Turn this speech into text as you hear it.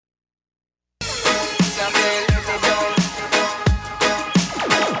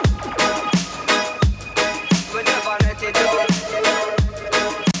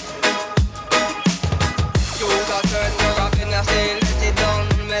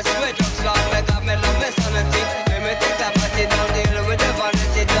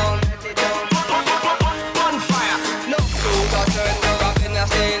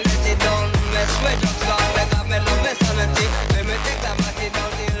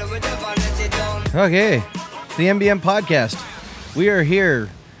Okay, it's the MBM podcast. We are here.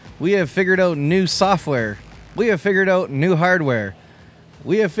 We have figured out new software. We have figured out new hardware.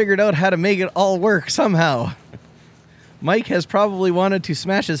 We have figured out how to make it all work somehow. Mike has probably wanted to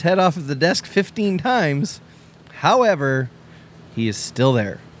smash his head off of the desk 15 times. However, he is still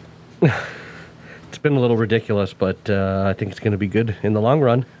there. It's been a little ridiculous, but I think it's going to be good in the long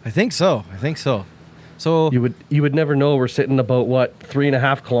run. I think so. So you would never know we're sitting about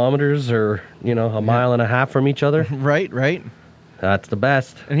 3.5 kilometers or a mile and a half from each other. Right. That's the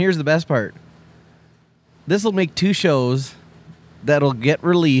best. And here's the best part. This will make 2 shows that'll get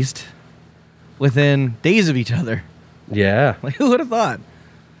released within days of each other. Yeah. Like, who would have thought?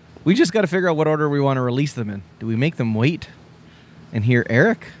 We just got to figure out what order we want to release them in. Do we make them wait and hear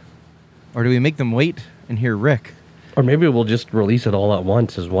Eric? Or do we make them wait and hear Rick? Or maybe we'll just release it all at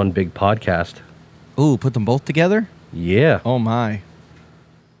once as one big podcast. Ooh, put them both together? Yeah. Oh, my.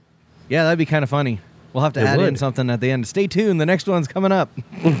 Yeah, that'd be kind of funny. We'll have to add in something at the end. Stay tuned. The next one's coming up.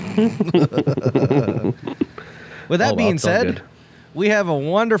 With that being said, we have a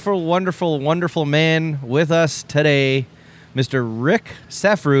wonderful, wonderful, wonderful man with us today, Mr. Rick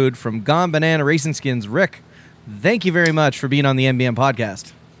Sefrud from Gone Banana Racing Skins. Rick, thank you very much for being on the MBM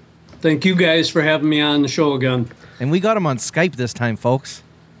podcast. Thank you guys for having me on the show again. And we got him on Skype this time, folks.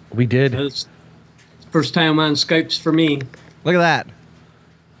 We did. It's first time on Skype's for me. Look at that.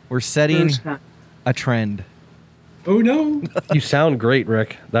 We're setting a trend. Oh, no. You sound great,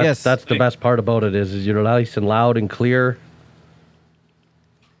 Rick. That's the best part about it is you're nice and loud and clear.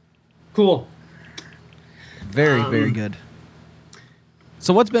 Cool. Very, very good.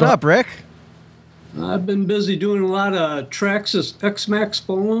 So what's been up, Rick? I've been busy doing a lot of Traxxas X-Max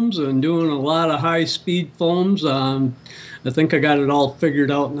foams and doing a lot of high-speed foams. I think I got it all figured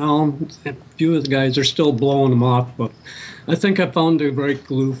out now. A few of the guys are still blowing them off, but I think I found the right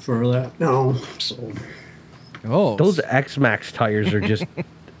glue for that now. So, those X-Max tires are just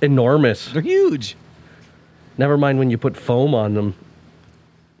enormous. They're huge. Never mind when you put foam on them.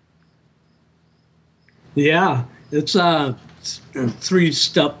 Yeah, it's a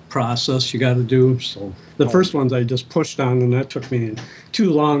 3-step process you got to do. So the first ones I just pushed on, and that took me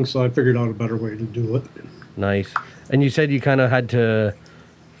too long, so I figured out a better way to do it. Nice. And you said you kind of had to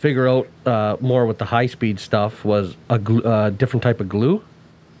figure out more with the high-speed stuff. Was a different type of glue?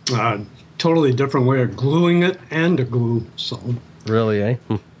 Totally different way of gluing it and a glue. So really, eh?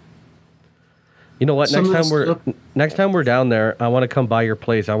 You know what? Next time we're down there, I want to come by your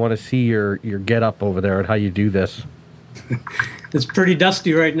place. I want to see your get up over there and how you do this. It's pretty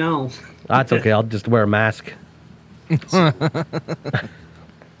dusty right now. That's okay. I'll just wear a mask. So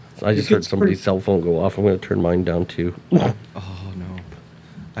I just heard somebody's cell phone go off. I'm going to turn mine down too. Oh, no.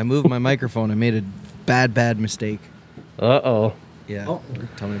 I moved my microphone. I made a bad mistake. Uh-oh. Yeah. Oh.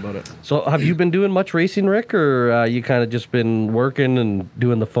 Tell me about it. So have you been doing much racing, Rick, or you kind of just been working and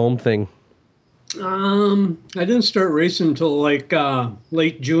doing the foam thing? I didn't start racing until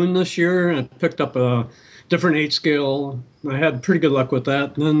late June this year. I picked up a different 8 scale. I had pretty good luck with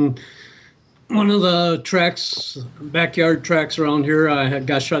that. And then one of the backyard tracks around here,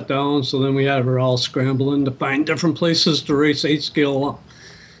 got shut down. So then we were all scrambling to find different places to race 8 scale.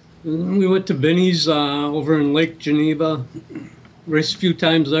 And we went to Benny's over in Lake Geneva, raced a few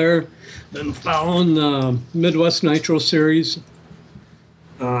times there. Then following the Midwest Nitro Series.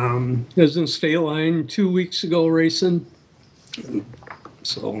 I was in State Line 2 weeks ago racing.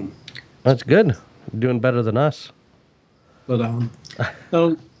 So that's good. You're doing better than us. But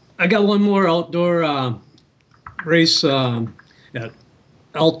I got one more outdoor race at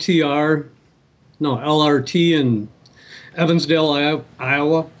LRT in Evansdale,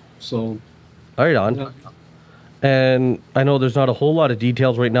 Iowa. So right on. And I know there's not a whole lot of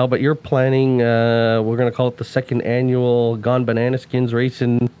details right now, but you're planning, we're going to call it the 2nd annual Gone Banana Skins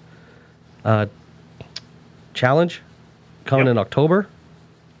Racing Challenge coming in October.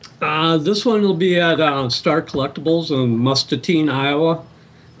 This one will be at Star Collectibles in Muscatine, Iowa.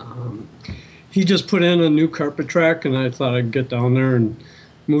 He just put in a new carpet track, and I thought I'd get down there and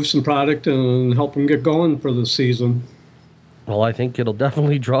move some product and help him get going for the season. Well, I think it'll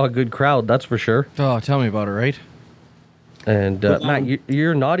definitely draw a good crowd, that's for sure. Oh, tell me about it, right? And Matt,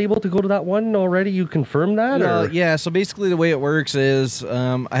 you're not able to go to that one already? You confirmed that? Or? Yeah, so basically the way it works is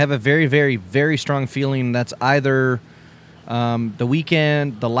I have a very, very, very strong feeling that's either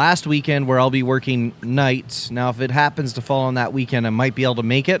the last weekend where I'll be working nights. Now, if it happens to fall on that weekend, I might be able to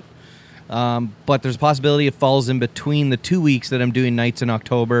make it. But there's a possibility it falls in between the 2 weeks that I'm doing nights in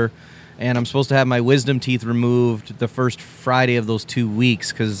October. And I'm supposed to have my wisdom teeth removed the first Friday of those 2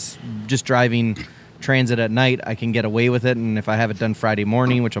 weeks because just driving transit at night, I can get away with it. And if I have it done Friday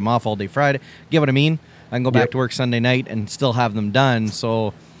morning, which I'm off all day Friday, get what I mean? I can go back to work Sunday night and still have them done.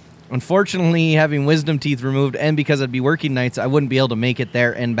 So unfortunately, having wisdom teeth removed, and because I'd be working nights, I wouldn't be able to make it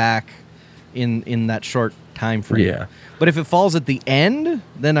there and back in that short time frame. Yeah. But if it falls at the end,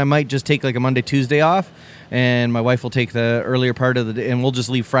 then I might just take like a Monday, Tuesday off, and my wife will take the earlier part of the day, and we'll just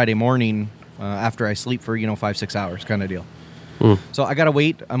leave Friday morning after I sleep for 5-6 hours kind of deal. So I gotta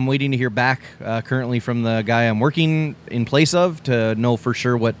wait. I'm waiting to hear back currently from the guy I'm working in place of to know for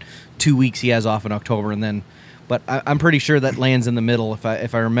sure what 2 weeks he has off in October, and then. But I'm pretty sure that lands in the middle. If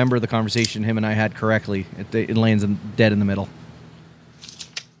I remember the conversation him and I had correctly, it lands dead in the middle.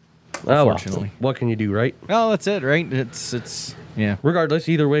 Unfortunately, what can you do, right? Well, that's it, right? It's yeah. Regardless,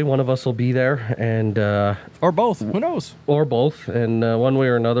 either way, one of us will be there, and or both. Who knows? Or both, and one way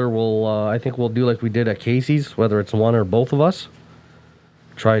or another, I think we'll do like we did at Casey's, whether it's one or both of us.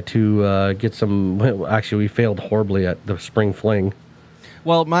 Try to get some. Actually, we failed horribly at the spring fling.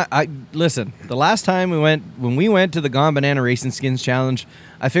 Well, listen. The last time when we went to the Gone Banana Racing Skins Challenge,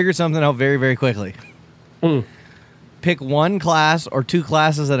 I figured something out very, very quickly. Pick one class or two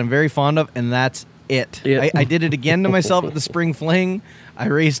classes that I'm very fond of, and that's it. I did it again to myself at the spring fling. I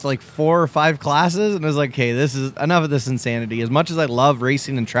raced like 4 or 5 classes, and I was like, "Okay, this is enough of this insanity." As much as I love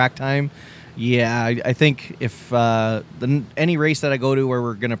racing and track time, I think if any race that I go to where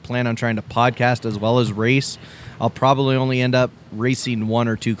we're going to plan on trying to podcast as well as race, I'll probably only end up racing 1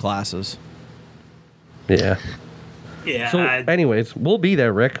 or 2 classes. Yeah. Yeah. So, anyways, we'll be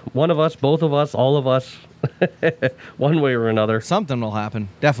there, Rick. One of us, both of us, all of us, one way or another. Something will happen,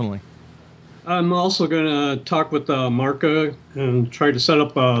 definitely. I'm also going to talk with Marca and try to set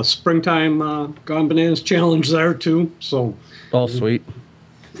up a springtime Gone Bananas challenge there too. So. Oh, sweet.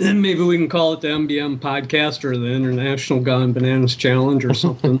 Then maybe we can call it the MBM podcast or the International Gone Bananas Challenge or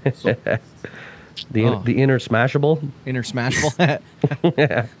something. So. The inner smashable. Inner smashable.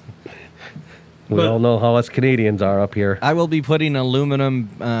 Yeah. We all know how us Canadians are up here. I will be putting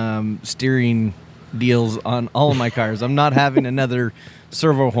aluminum steering deals on all of my cars. I'm not having another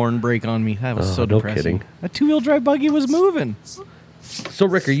servo horn break on me. That was so depressing. No kidding. A 2-wheel drive buggy was moving. So,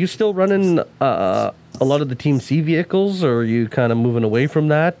 Rick, are you still running a lot of the Team C vehicles, or are you kind of moving away from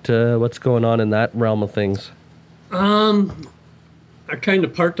that? What's going on in that realm of things? I kind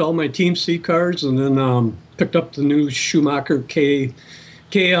of parked all my Team C cars and then picked up the new Schumacher KF2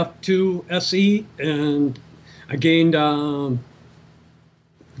 SE, and I gained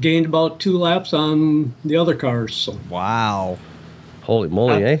about 2 laps on the other cars. So. Wow. Holy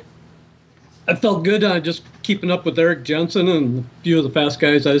moly, eh? I felt good just keeping up with Eric Jensen and a few of the fast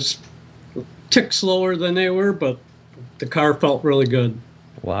guys. I was a tick slower than they were, but the car felt really good.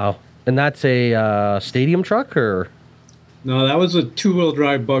 Wow. And that's a stadium truck, or? No, that was a 2-wheel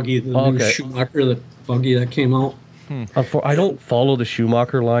drive buggy, the new Schumacher buggy that came out. I don't follow the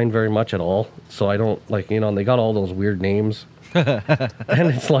Schumacher line very much at all, so I don't they got all those weird names. And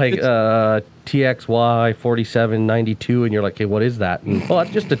it's like TXY 4792, and you're like, hey, what is that? And,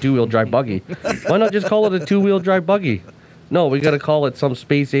 that's just a 2-wheel drive buggy. Why not just call it a 2-wheel drive buggy? No, we got to call it some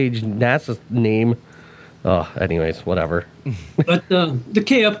space age NASA name. Anyways, whatever. But the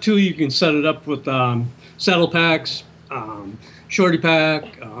KF2, you can set it up with saddle packs, shorty pack,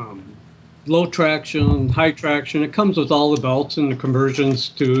 low traction, high traction. It comes with all the belts and the conversions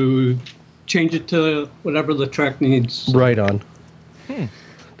to change it to whatever the track needs. Right on.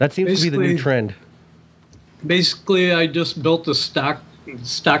 That seems to be the new trend. Basically, I just built a stock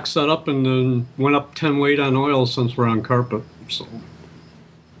setup and then went up 10 weight on oil since we're on carpet. So.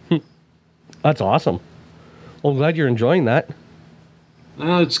 That's awesome. Well, I'm glad you're enjoying that.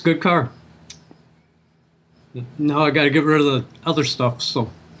 It's a good car. Now I got to get rid of the other stuff. So.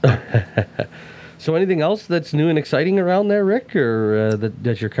 So anything else that's new and exciting around there, Rick, or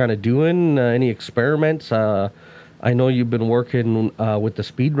that you're kind of doing? Any experiments? I know you've been working with the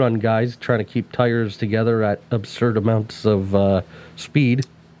speed run guys, trying to keep tires together at absurd amounts of speed.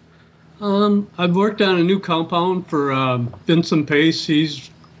 I've worked on a new compound for Vincent Pace.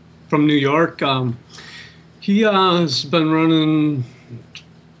 He's from New York. He has been running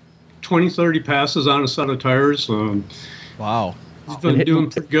 20, 30 passes on a set of tires. Wow. He's been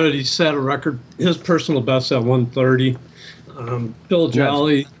doing pretty good. He set a record, his personal best at 130. Bill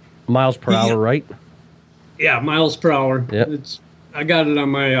Jolly. Miles per hour, right? Yeah, miles per hour. Yep. I got it on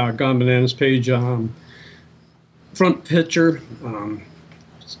my Gone Bananas page. Front picture,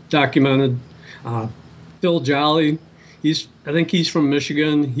 it's documented. Bill Jolly, I think he's from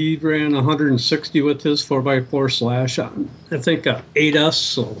Michigan. He ran 160 with his 4x4 slash on, I think, 8S.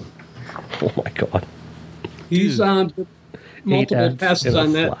 So. Oh my God. He's on multiple passes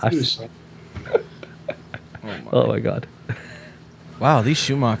on that too. So. Oh my God. Wow, these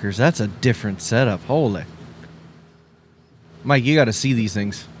Schumachers, that's a different setup. Holy. Mike, you got to see these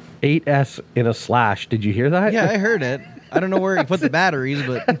things. 8S in a slash. Did you hear that? Yeah, I heard it. I don't know where he put the batteries,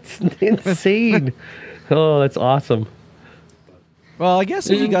 but... That's insane. Oh, that's awesome. Well, I guess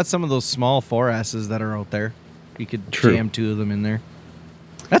if you got some of those small 4S's that are out there, you could True. jam 2 of them in there.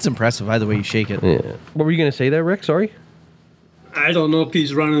 That's impressive, by the way you shake it. Yeah. What were you going to say there, Rick? Sorry? I don't know if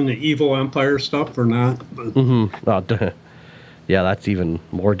he's running the Evo Empire stuff or not. But Mm-hmm. Oh, duh. Yeah, that's even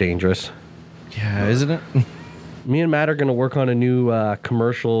more dangerous. Yeah, isn't it? Me and Matt are going to work on a new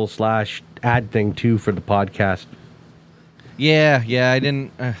commercial / ad thing, too, for the podcast. Yeah, I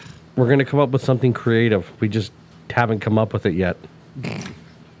didn't... We're going to come up with something creative. We just haven't come up with it yet.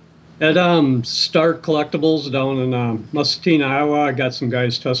 at Star Collectibles down in Muscatine, Iowa, I got some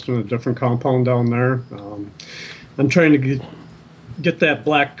guys testing a different compound down there. I'm trying to get that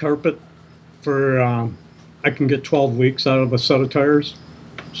black carpet for... I can get 12 weeks out of a set of tires.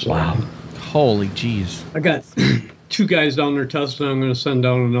 So, Wow. Holy jeez. I got 2 guys down there testing. I'm going to send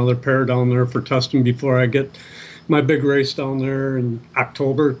down another pair down there for testing before I get my big race down there in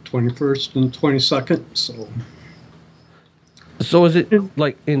October 21st and 22nd. So is it,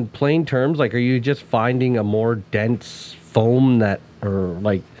 like, in plain terms, like, are you just finding a more dense foam that, or,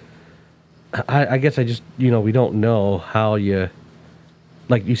 like, I guess I just, we don't know how you,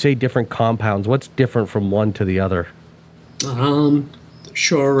 like, you say different compounds. What's different from one to the other?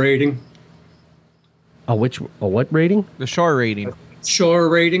 Shore rating. A what rating? The shore rating. Shore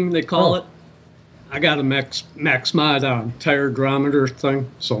rating, they call Oh. it. I got a max mod tire hydrometer thing,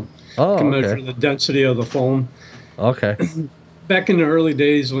 so Oh, I can okay. measure the density of the foam. Okay. Back in the early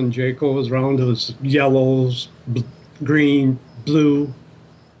days when Jayco was around, it was yellows, green, blue.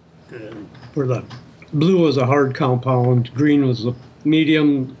 And where the blue was a hard compound, green was a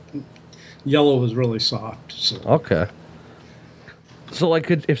medium, yellow was really soft. So Okay. So,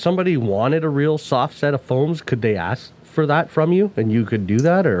 like, if somebody wanted a real soft set of foams, could they ask for that from you, and you could do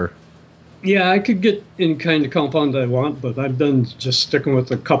that, or? yeah, I could get any kind of compound I want, but I've been just sticking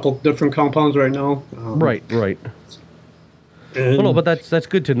with a couple different compounds right now. Right. And Well, no, but that's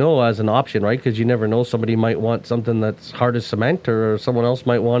good to know as an option, right? Because you never know, somebody might want something that's hard as cement, or someone else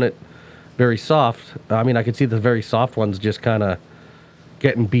might want it very soft. I mean, I could see the very soft ones just kind of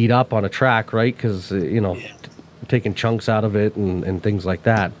getting beat up on a track, right? Because taking chunks out of it and things like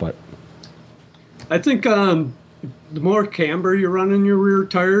that. But I think the more camber you run in your rear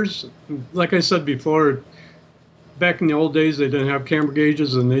tires, like I said before, back in the old days they didn't have camber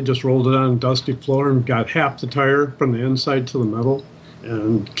gauges and they just rolled it on a dusty floor and got half the tire from the inside to the middle.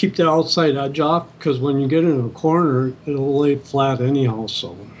 And keep the outside edge off because when you get into a corner, it'll lay flat anyhow.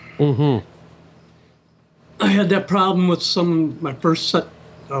 So I had that problem with my first set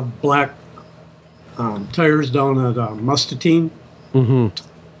of black tires down at Muscatine. And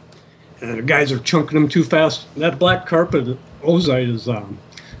the guys are chunking them too fast. That black carpet ozite is a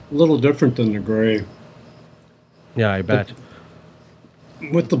little different than the gray. yeah, I bet.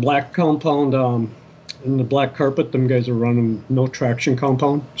 With the black compound and the black carpet, them guys are running no traction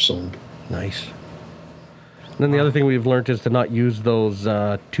compound. So Nice. And then the other thing we've learned is to not use those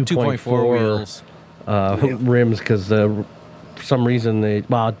 2.4 wheels. rims because for some reason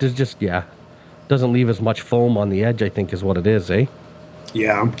there's just doesn't leave as much foam on the edge, I think, is what it is, eh?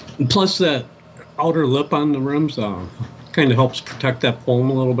 yeah. And plus that outer lip on the rims kind of helps protect that foam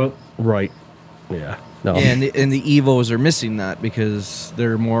a little bit. Right. Yeah. No. Yeah, and the Evos are missing that because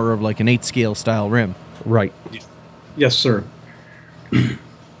they're more of like an 8-scale style rim. Right. Yes, sir.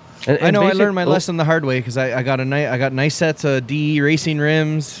 I know I learned my lesson the hard way because I got nice sets of DE Racing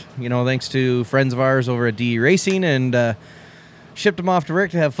rims, thanks to friends of ours over at DE Racing, and shipped them off to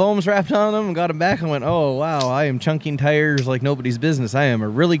Rick to have foams wrapped on them and got them back and went, oh, wow, I am chunking tires like nobody's business. I am a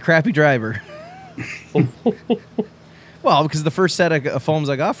really crappy driver. Well, because the first set of foams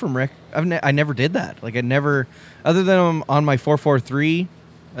I got from Rick, I never did that. Like, I never, other than on my 443,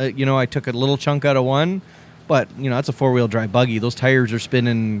 I took a little chunk out of one. But, that's a 4-wheel drive buggy. Those tires are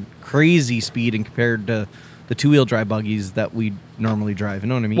spinning crazy speed and compared to the 2-wheel drive buggies that we normally drive. You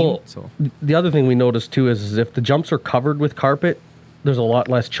know what I mean? Well, So the other thing we noticed, too, is if the jumps are covered with carpet, there's a lot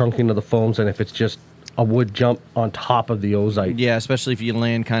less chunking of the foams than if it's just a wood jump on top of the ozite. yeah, especially if you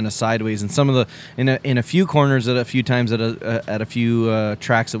land kind of sideways. And some of the in a few corners at a few times at a few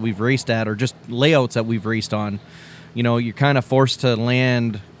tracks that we've raced at, or just layouts that we've raced on, you're kind of forced to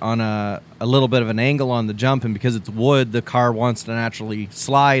land on a little bit of an angle on the jump, and because it's wood, the car wants to naturally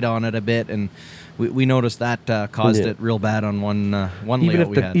slide on it a bit, and we noticed that caused it real bad on one layout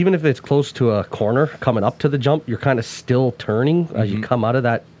we had. Even if it's close to a corner coming up to the jump, you're kind of still turning as you come out of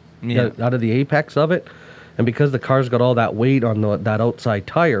that, out of the apex of it. And because the car's got all that weight on that outside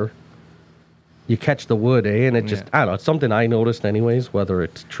tire, you catch the wood, eh? And it just, I don't know, it's something I noticed anyways, whether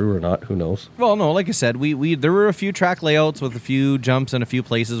it's true or not, who knows? Well, no, like I said, we there were a few track layouts with a few jumps and a few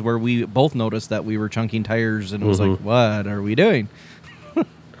places where we both noticed that we were chunking tires, and it was like, what are we doing?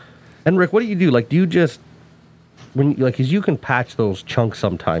 And Rick, what do you do? Like, do you just, because you can patch those chunks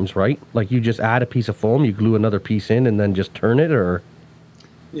sometimes, right? Like, you just add a piece of foam, you glue another piece in, and then just turn it, or?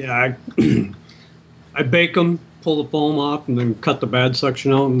 Yeah, I bake them, pull the foam off, and then cut the bad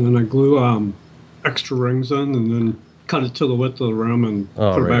section out, and then I glue extra rings in, and then cut it to the width of the rim and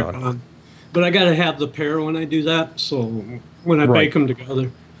put it back on. But I got to have the pair when I do that, so when I bake them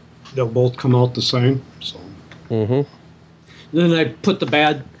together, they'll both come out the same. So then I put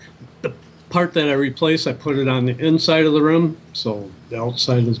the part that I replace, I put it on the inside of the rim, so the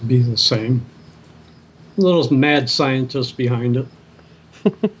outside is be the same. A little mad scientist behind it.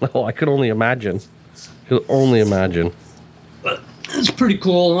 Oh, I could only imagine. But it's pretty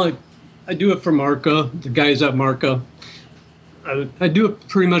cool. I do it for Marca, the guys at Marca. I do it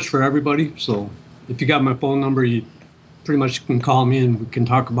pretty much for everybody. So if you got my phone number, you pretty much can call me and we can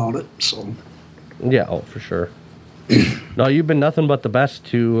talk about it. So yeah, for sure. No, you've been nothing but the best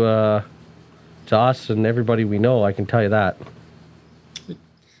to us and everybody we know. I can tell you that.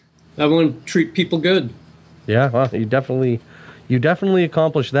 I want to treat people good. Yeah, well, you definitely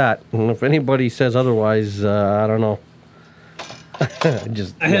accomplished that. And if anybody says otherwise, I don't know.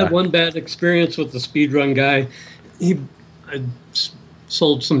 I had one bad experience with the speedrun guy. I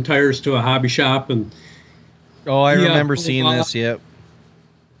sold some tires to a hobby shop, and I remember seeing this. Yep.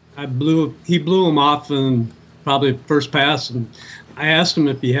 He blew them off in probably first pass, and I asked him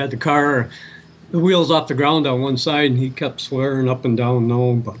if he had the wheels off the ground on one side, and he kept swearing up and down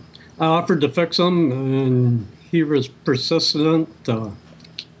no. But I offered to fix them, and he was persistent to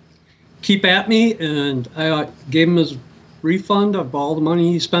keep at me, and I gave him his refund of all the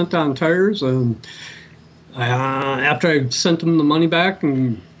money he spent on tires. And after I sent him the money back,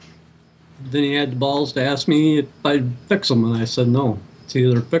 and then he had the balls to ask me if I'd fix them, and I said no. It's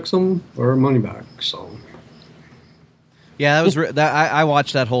either fix them or money back. So yeah, that was I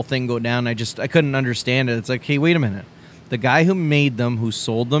watched that whole thing go down. I couldn't understand it. It's like, hey, wait a minute. The guy who made them, who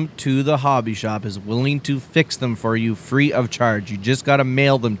sold them to the hobby shop, is willing to fix them for you free of charge. You just got to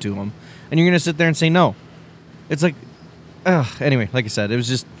mail them to him. And you're going to sit there and say no. It's like, anyway, like I said, it was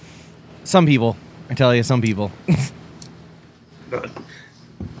just some people. I tell you, some people. It's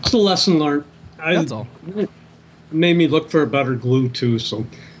a lesson learned. That's all. It made me look for a better glue, too. So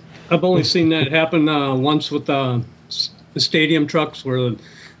I've only seen that happen once with the stadium trucks where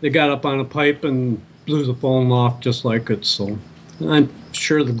they got up on a pipe and blew the foam off just like it. So I'm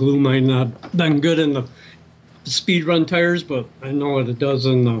sure the glue might not have done good in the speed run tires, but I know what it does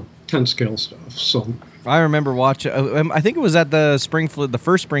in the 10 scale stuff. So I remember watching. I think it was at the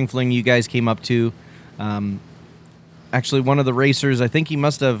first spring fling you guys came up to. Actually, one of the racers, I think he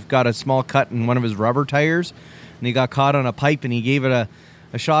must have got a small cut in one of his rubber tires, and he got caught on a pipe, and he gave it a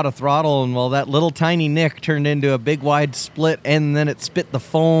shot of throttle, and well, that little tiny nick turned into a big wide split, and then it spit the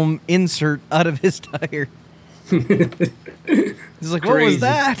foam insert out of his tire. He's like, what was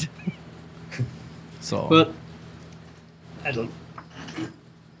that? So, but I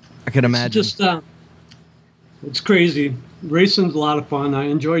can imagine. It's just it's crazy. Racing's a lot of fun. I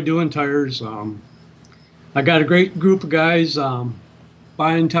enjoy doing tires. I got a great group of guys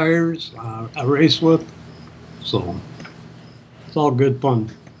buying tires I race with, so it's all good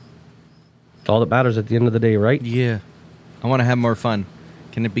fun. It's all that matters at the end of the day, right? Yeah. I want to have more fun.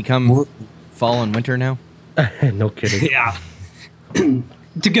 Can it become fall and winter now? No kidding. Yeah.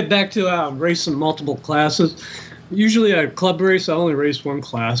 To get back to racing multiple classes, usually at a club race, I only race one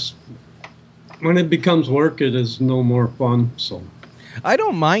class. When it becomes work, it is no more fun. So I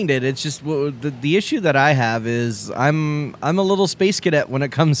don't mind it. It's just the issue that I have is I'm a little space cadet when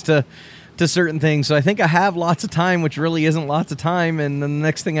it comes to certain things. So I think I have lots of time, which really isn't lots of time. And then the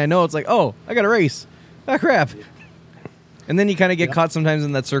next thing I know, it's like, oh, I got to race. Oh, crap. And then you kind of get caught sometimes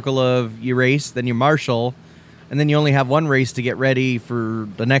in that circle of you race, then you marshal, and then you only have one race to get ready for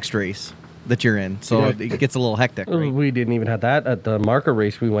the next race that you're in. So it gets a little hectic. Right? We didn't even have that at the Marca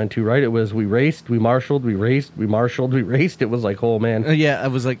race we went to, right? It was we raced, we marshaled, we raced, we marshaled, we raced. It was like, oh, man. Yeah, I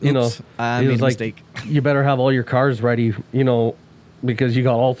was like, oops, I made a mistake. You better have all your cars ready, because you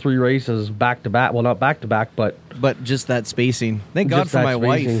got all three races back to back. Well, not back to back, but just that spacing. Thank God for my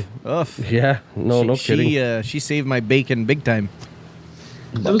wife. Ugh. Yeah, no kidding. She saved my bacon big time.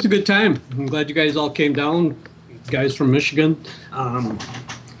 That was a good time. I'm glad you guys all came down. Guys from Michigan.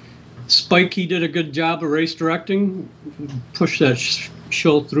 Spike, he did a good job of race directing. Pushed that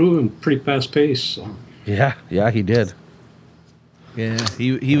show through in pretty fast pace. So. Yeah, he did. Yeah,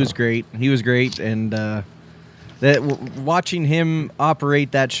 he was great. He was great, and watching him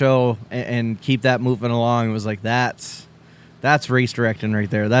operate that show and keep that moving along was like that's race directing right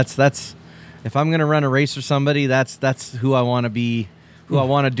there. That's if I'm gonna run a race for somebody, that's who I want to be, who I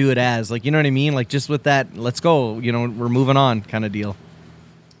want to do it as. Like, you know what I mean? Like, just with that, let's go. You know, we're moving on, kind of deal.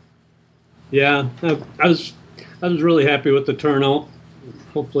 Yeah, I was really happy with the turnout.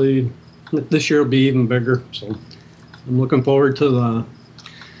 Hopefully, this year will be even bigger. So I'm looking forward to the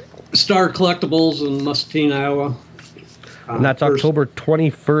Star Collectibles in Muscatine, Iowa. And that's October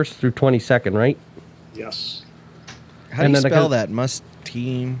 21st through 22nd, right? Yes. How do you spell that?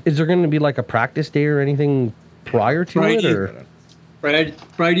 Muscatine. Is there going to be like a practice day or anything prior to it? Or?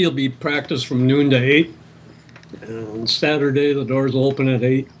 Friday will be practice from noon to 8. And Saturday, the doors will open at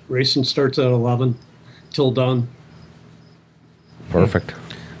 8. Racing starts at 11 till done. Perfect.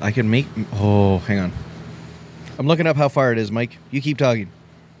 I can make... Oh, hang on. I'm looking up how far it is, Mike. You keep talking.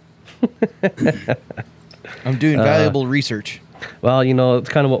 I'm doing valuable research. Well, you know, it's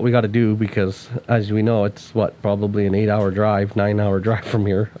kind of what we got to do because, as we know, it's probably an 8-hour drive, 9-hour drive from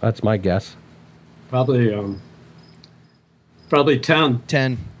here. That's my guess. Probably 10.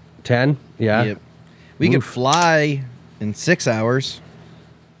 10. 10? Yeah. Yep. We could fly in 6 hours.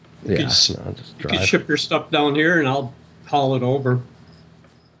 Yeah. You just could drive. ship your stuff down here and I'll haul it over.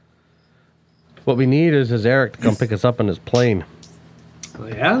 What we need is Eric to come pick us up in his plane.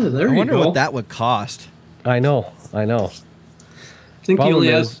 Yeah, there I you wonder go. what that would cost. I know. I think he Problem only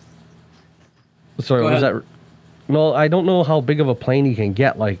is, has. sorry, Go what was ahead. that? No, I don't know how big of a plane he can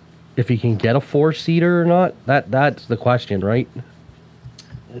get. Like, if he can get a 4-seater or not. That's the question, right?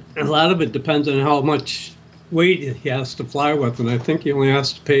 A lot of it depends on how much weight he has to fly with, and I think he only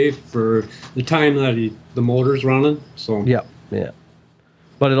has to pay for the time that the motor's running. So Yeah.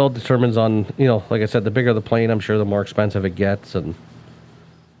 But it all determines on, you know, like I said, the bigger the plane, I'm sure the more expensive it gets, and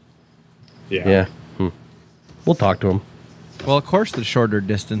yeah. We'll talk to him. Well, of course, the shorter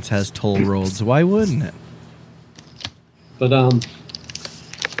distance has toll roads. Why wouldn't it? But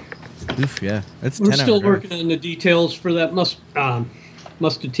Oof, yeah. It's we're 10 still hour drive. working on the details for that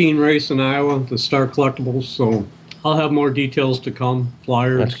Muscatine race in Iowa, the Star Collectibles. So I'll have more details to come.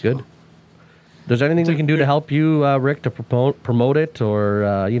 Flyers. That's good. There's anything we can do to help you, Rick, to promote it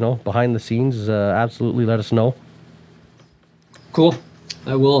or, you know, behind the scenes, absolutely let us know. Cool.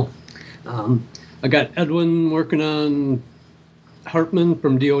 I will. I got Edwin working on Hartman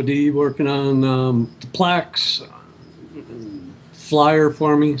from DOD working on the plaques, flyer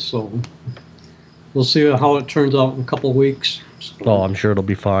for me. So we'll see how it turns out in a couple of weeks. So, Oh, I'm sure it'll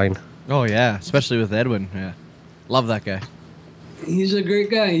be fine. Oh, yeah. Especially with Edwin. Yeah. Love that guy. he's a great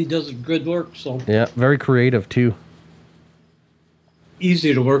guy. He does good work. So Yeah, very creative, too.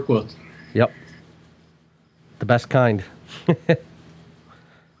 easy to work with. Yep. The best kind.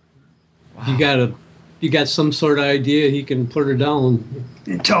 You got some sort of idea, he can put it down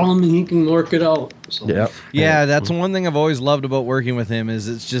and tell him he can work it out. So. Yep. Yeah, that's one thing I've always loved about working with him is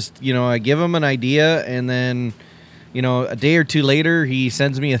it's just, you know, I give him an idea and then, you know, a day or two later he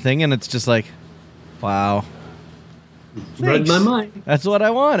sends me a thing and it's just like, wow. Read my Thanks. mind. That's what I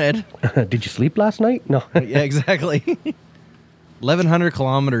wanted. Did you sleep last night? No. Yeah, exactly. 1,100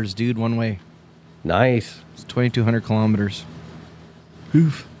 kilometers, dude, one way. Nice. It's 2,200 kilometers.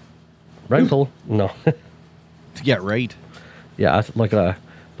 Oof. Rental? No. Yeah, right. Yeah, it's like a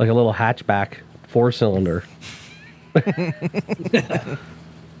little hatchback 4-cylinder.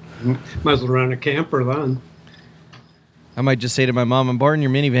 Might as well run a camper then. I might just say to my mom, I'm borrowing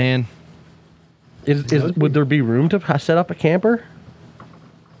your minivan. Would there be room to set up a camper?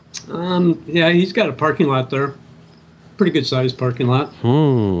 Yeah, he's got a parking lot there. Pretty good sized parking lot.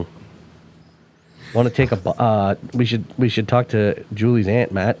 Want to take a? We should talk to Julie's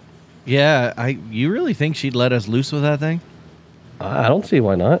aunt, Matt. Yeah, you really think she'd let us loose with that thing? I don't see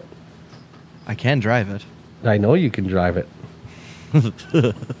why not. I can drive it. I know you can drive it.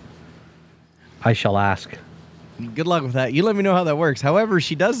 I shall ask. Good luck with that. You let me know how that works. However,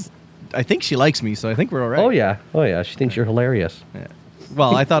 she does. I think she likes me, so I think we're all right. Oh yeah. She thinks you're hilarious. Yeah.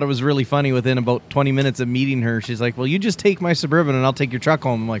 Well, I thought it was really funny within about 20 minutes of meeting her. She's like, well, you just take my Suburban and I'll take your truck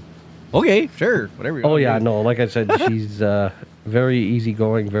home. I'm like, okay, sure, whatever you Oh want yeah, to do. no. Like I said, she's very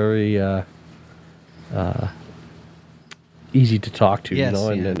easygoing, very easy to talk to, Yes, you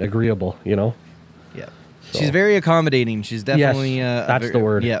know, yeah. and agreeable, you know. Yeah. So- She's very accommodating. She's definitely... that's the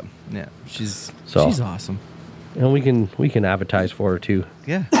word. Yeah, yeah. She's So- awesome. And we can advertise for her too.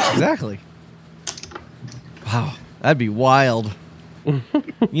 Yeah, exactly. Wow, that'd be wild.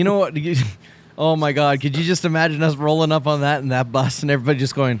 You know what? Oh my God, could you just imagine us rolling up on that in that bus and everybody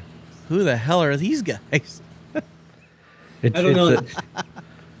just going, who the hell are these guys? It's, I don't know.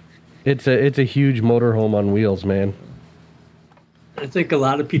 It's a huge motorhome on wheels, man. I think a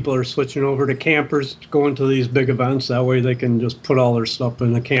lot of people are switching over to campers, going to these big events. That way they can just put all their stuff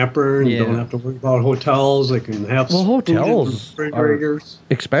in a camper and Yeah. don't have to worry about hotels. They can have Well, food in hotels refrigerators.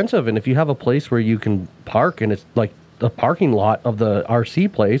 Expensive, and if you have a place where you can park and it's like the parking lot of the RC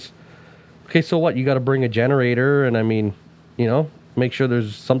place, okay, so what? You got to bring a generator, and I mean, make sure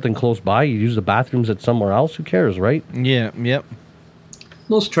there's something close by. You use the bathrooms at somewhere else. Who cares, right? Yeah, yep.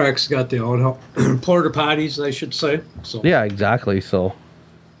 Most tracks got the auto porta potties, I should say. So Yeah, exactly. So,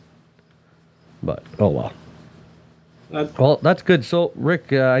 but oh well. Well, that's good. So,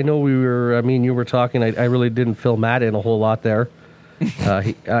 Rick, I know you were talking. I really didn't fill Matt in a whole lot there.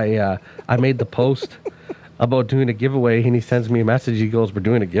 I made the post about doing a giveaway, and he sends me a message. He goes, "We're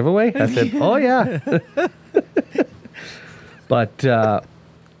doing a giveaway?" I said, "Oh yeah." But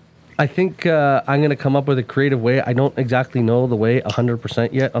I think I'm going to come up with a creative way. I don't exactly know the way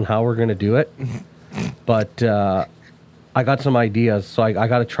 100% yet on how we're going to do it, but I got some ideas, so I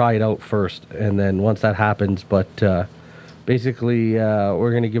got to try it out first, and then once that happens, basically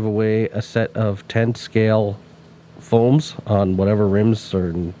we're going to give away a set of 10 scale foams on whatever rims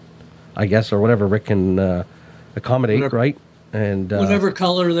or whatever Rick can accommodate, Whatever. right? And whatever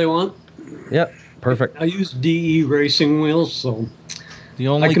color they want. yeah, perfect. I use DE racing wheels, so The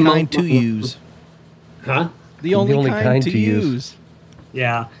only I can kind mount to my- use. huh? The only kind to use.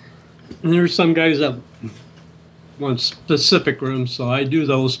 Yeah. And there's some guys that want specific rims, so I do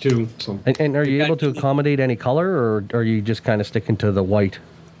those too. So And are you able to accommodate any color, or are you just kind of sticking to the white?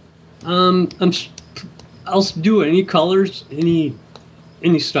 I'll do any colors, any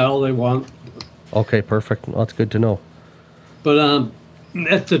style they want. Okay, perfect. Well, that's good to know. But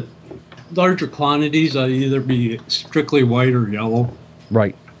at the larger quantities, I'll either be strictly white or yellow.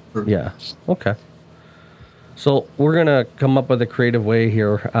 Right. Or- Yeah. Okay. So we're gonna come up with a creative way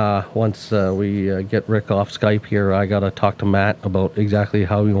here. Once we get Rick off Skype here, I gotta talk to Matt about exactly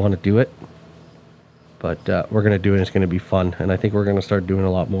how we want to do it. But we're gonna do it. It's gonna be fun, and I think we're gonna start doing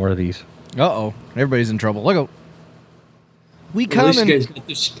a lot more of these. Uh-oh. Everybody's in trouble. Look out. We At least you coming.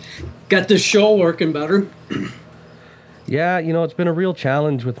 guys got this show working better. Yeah, it's been a real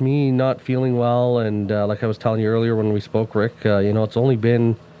challenge with me not feeling well, and like I was telling you earlier when we spoke, Rick, it's only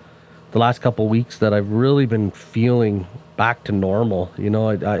been the last couple weeks that I've really been feeling back to normal.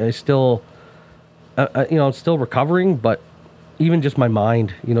 I still, I'm still recovering, but even just my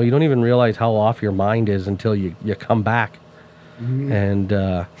mind, you don't even realize how off your mind is until you come back, and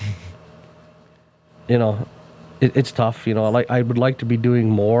it's tough. I would like to be doing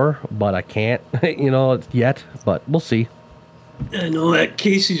more, but I can't, yet. But we'll see. I know at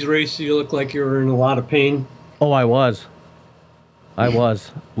Casey's race, you look like you were in a lot of pain. Oh, I was.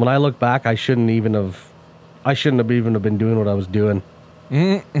 When I look back, I shouldn't even have been doing what I was doing.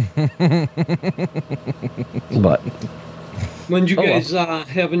 But When did you Oh, well. guys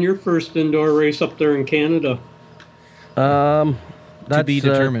having your first indoor race up there in Canada? that's be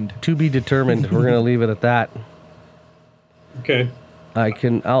determined. To be determined. We're gonna leave it at that. Okay. I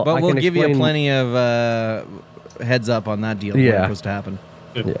can But we'll give you explain- plenty of heads up on that deal when Yeah. it goes to happen.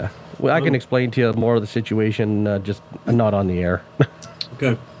 Yeah. Well, I can explain to you more of the situation, just not on the air.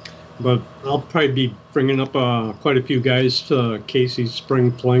 Okay. But I'll probably be bringing up quite a few guys to Casey's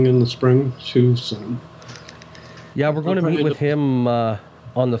spring fling in the spring too. So Yeah, we're going to meet with him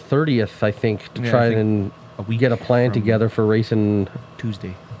on the 30th, I think, to Yeah, try I think and a week get a plan from together for racing.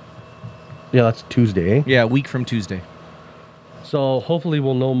 Tuesday. Yeah, that's Tuesday. Eh? Yeah, a week from Tuesday. So hopefully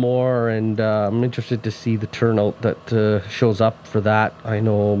we'll know more, and I'm interested to see the turnout that shows up for that. I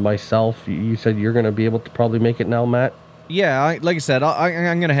know myself. You said you're going to be able to probably make it now, Matt. Yeah, like I said,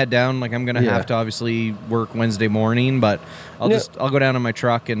 I'm gonna head down. Like I'm gonna Yeah. have to obviously work Wednesday morning, but Yeah. I'll go down in my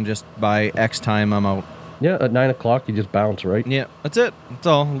truck and just by X time I'm out. Yeah, at 9 o'clock you just bounce, right? Yeah, that's it. That's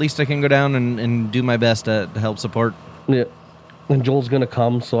all. At least I can go down and do my best to help support. Yeah. And Joel's going to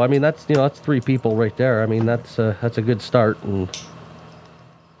come, so I mean that's 3 people right there. I mean that's a good start, and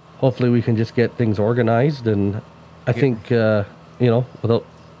hopefully we can just get things organized. And I think without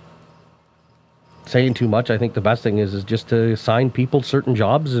saying too much, I think the best thing is just to assign people certain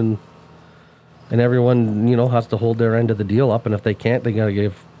jobs, and everyone has to hold their end of the deal up, and if they can't, they got to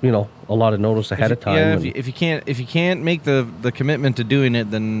give a lot of notice ahead of time. Yeah, and- if you can't make the commitment to doing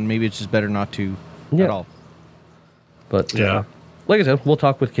it, then maybe it's just better not to Yeah. at all. But Yeah. like I said, we'll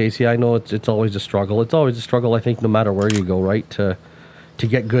talk with Casey. I know it's always a struggle. It's always a struggle, I think, no matter where you go, right? To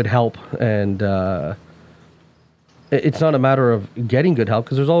get good help, and it's not a matter of getting good help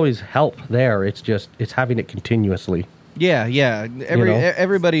because there's always help there. It's having it continuously. Yeah.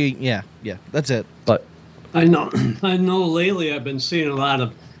 Everybody. Yeah. That's it. But I know. I know. Lately, I've been seeing a lot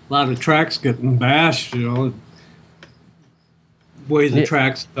of tracks getting bashed. Way the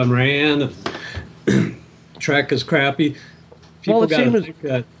tracks ran. Track is crappy. People got to think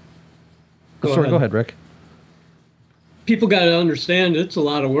that. Go ahead, Rick. People got to understand it's a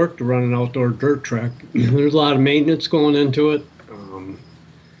lot of work to run an outdoor dirt track. There's a lot of maintenance going into it.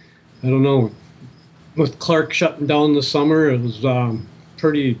 I don't know. With Clark shutting down this summer, it was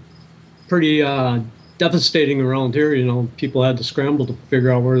pretty devastating around here. People had to scramble to figure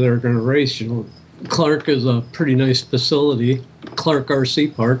out where they were going to race. Clark is a pretty nice facility, Clark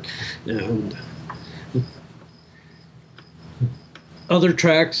RC Park, and other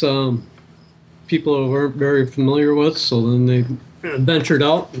tracks people weren't very familiar with, so then they ventured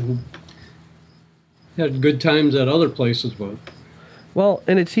out and had good times at other places with. Well,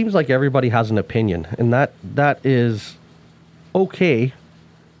 and it seems like everybody has an opinion, and that is okay.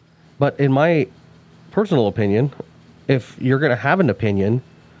 But in my personal opinion, if you're going to have an opinion,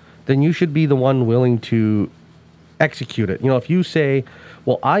 then you should be the one willing to execute it. If you say,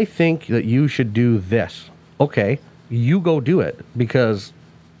 well, I think that you should do this, okay, you go do it, because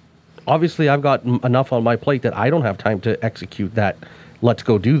obviously I've got enough on my plate that I don't have time to execute that. Let's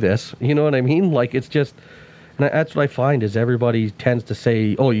go do this. You know what I mean? Like, it's just, and that's what I find is everybody tends to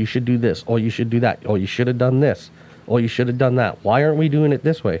say, oh, you should do this. Oh, you should do that. Oh, you should have done this. Oh, you should have done that. Why aren't we doing it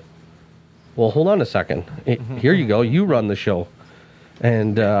this way? Well, hold on a second. Here you go. You run the show.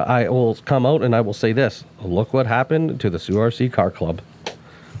 And I will come out and I will say this. Look what happened to the Sioux RC Car Club.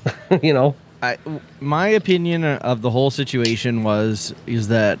 My opinion of the whole situation is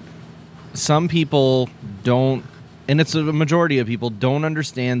that some people don't, and it's a majority of people, don't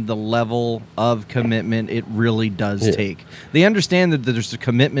understand the level of commitment it really does take. They understand that there's a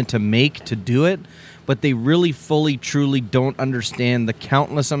commitment to make to do it, but they really fully, truly don't understand the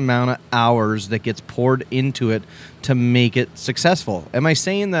countless amount of hours that gets poured into it to make it successful. Am I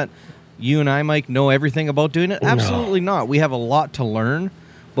saying that you and I, Mike, know everything about doing it? Absolutely not. We have a lot to learn,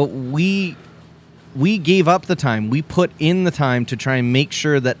 but we gave up the time. We put in the time to try and make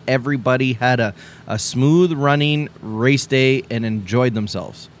sure that everybody had a smooth running race day and enjoyed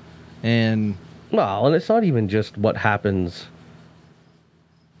themselves. And it's not even just what happens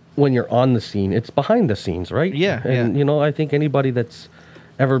when you're on the scene. It's behind the scenes, right? Yeah. And, I think anybody that's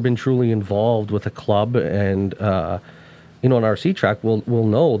ever been truly involved with a club and, an RC track will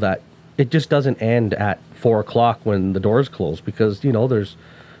know that it just doesn't end at 4:00 when the doors close, because,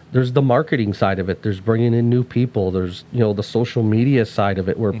 there's the marketing side of it. There's bringing in new people. There's, the social media side of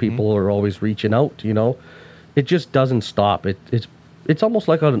it where people are always reaching out, It just doesn't stop. It's almost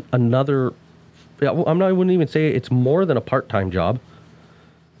like another, I wouldn't even say it's more than a part-time job.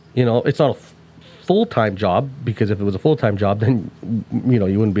 It's not a full-time job, because if it was a full-time job, then, you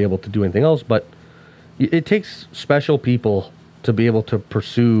wouldn't be able to do anything else. But it takes special people to be able to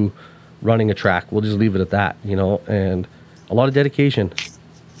pursue running a track. We'll just leave it at that, and a lot of dedication.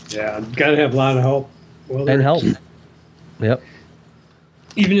 Yeah, got to have a lot of help. And help. Yep.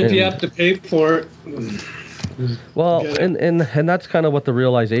 Even if you have to pay for it. Well, and that's kind of what the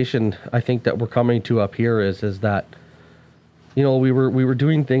realization I think that we're coming to up here is that, we were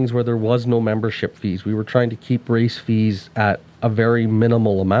doing things where there was no membership fees. We were trying to keep race fees at a very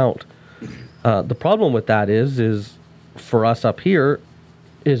minimal amount. The problem with that is for us up here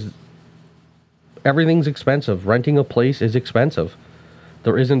is everything's expensive. Renting a place is expensive.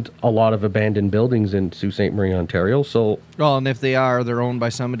 There isn't a lot of abandoned buildings in Sault Ste. Marie, Ontario, so... Well, and if they are, they're owned by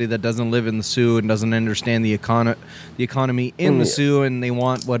somebody that doesn't live in the Soo and doesn't understand the economy in the Soo, and they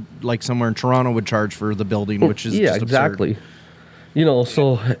want what, like, somewhere in Toronto would charge for the building, which is just exactly. absurd.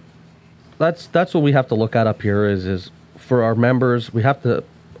 So that's what we have to look at up here is for our members,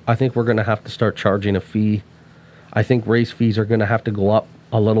 I think we're going to have to start charging a fee. I think race fees are going to have to go up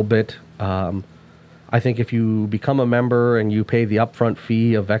a little bit. I think if you become a member and you pay the upfront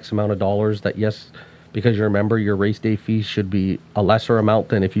fee of X amount of dollars, that yes, because you're a member, your race day fee should be a lesser amount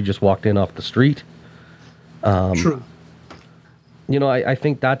than if you just walked in off the street. True. I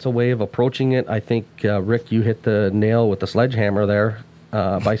think that's a way of approaching it. I think, Rick, you hit the nail with the sledgehammer there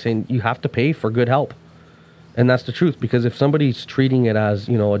by saying you have to pay for good help. And that's the truth, because if somebody's treating it as,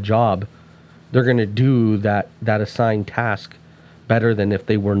 a job, they're going to do that assigned task better than if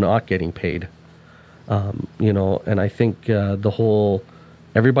they were not getting paid. And I think the whole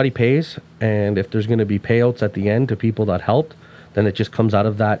everybody pays, and if there's going to be payouts at the end to people that helped, then it just comes out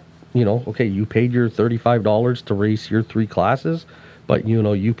of that, okay, you paid your $35 to race your 3 classes, but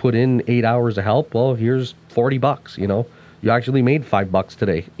you put in 8 hours of help. Well, here's $40. You actually made $5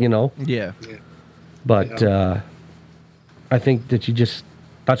 today. Yeah. But I think that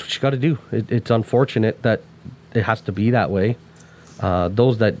that's what you got to do. It's unfortunate that it has to be that way.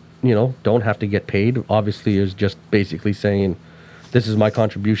 Those that, don't have to get paid, obviously is just basically saying, this is my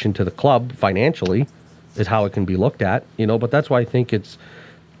contribution to the club financially, is how it can be looked at, but that's why I think it's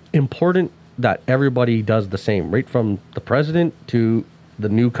important that everybody does the same, right from the president to the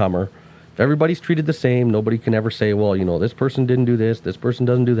newcomer. If everybody's treated the same, nobody can ever say, well, this person didn't do this person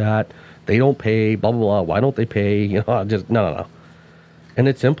doesn't do that, they don't pay, blah, blah, blah, why don't they pay? Just no. And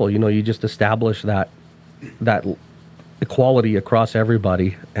it's simple, you just establish that equality across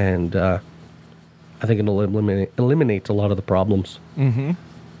everybody, and I think it'll eliminates a lot of the problems. Mm-hmm.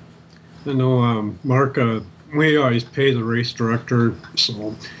 I know, Mark, we always pay the race director,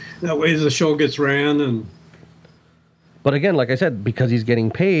 so that way the show gets ran. But again, like I said, because he's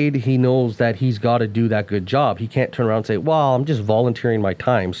getting paid, he knows that he's got to do that good job. He can't turn around and say, well, I'm just volunteering my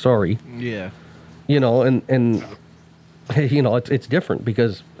time, sorry. Yeah. And it's different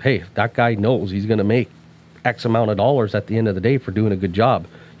because, hey, that guy knows he's going to make X amount of dollars at the end of the day for doing a good job.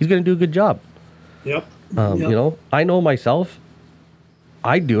 He's going to do a good job. Yep. I know myself,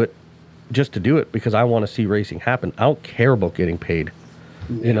 I do it just to do it because I want to see racing happen. I don't care about getting paid.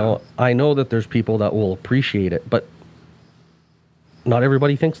 Yeah. I know that there's people that will appreciate it, but not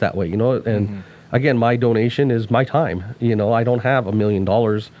everybody thinks that way, and again, my donation is my time. I don't have $1 million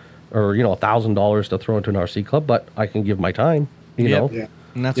or, $1,000 to throw into an RC club, but I can give my time, know. Yeah.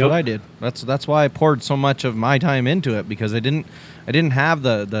 And that's what I did. That's why I poured so much of my time into it, because I didn't have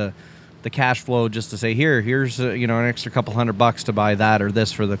the cash flow just to say, here's an extra couple $100 to buy that or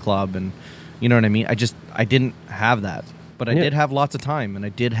this for the club, and you know what I mean. I didn't have that, but I did have lots of time, and I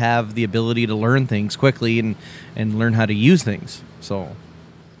did have the ability to learn things quickly and learn how to use things. So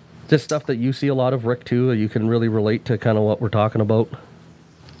this stuff that you see a lot of, Rick, too, you can really relate to kind of what we're talking about.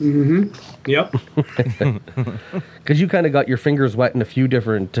 Mm-hmm. Yep. Because you kind of got your fingers wet in a few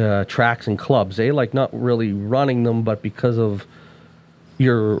different tracks and clubs, eh? Like not really running them, but because of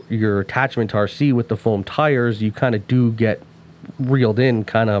your attachment to RC with the foam tires, you kind of do get reeled in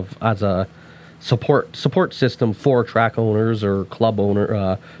kind of as a support system for track owners or club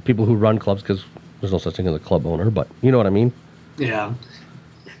owner, people who run clubs, because there's no such thing as a club owner, but you know what I mean? Yeah.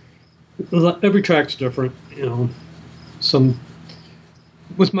 Every track's different,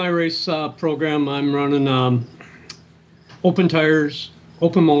 with my race program, I'm running open tires,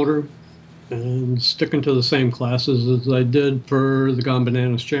 open motor, and sticking to the same classes as I did for the Gone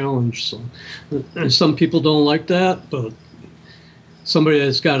Bananas Challenge. So, and some people don't like that, but somebody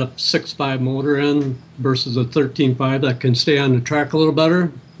that's got a 6.5 motor in versus a 13.5 that can stay on the track a little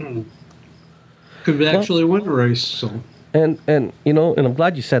better could actually win a race. So, and I'm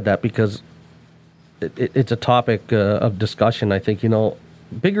glad you said that, because it's a topic of discussion. I think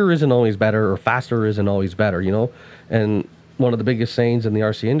bigger isn't always better, or faster isn't always better, and one of the biggest sayings in the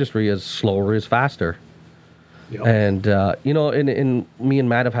RC industry is slower is faster. Yep. And and me and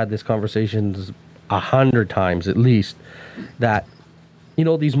Matt have had these conversations 100 times at least, that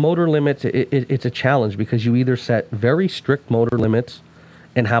these motor limits, it's a challenge, because you either set very strict motor limits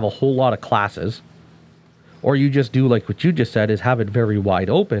and have a whole lot of classes, or you just do like what you just said, is have it very wide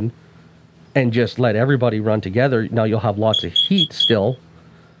open and just let everybody run together. Now you'll have lots of heat still,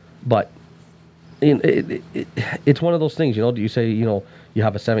 but it's one of those things, do you say, you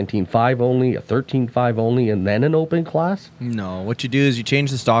have a 17.5 only, a 13.5 only, and then an open class? No, what you do is you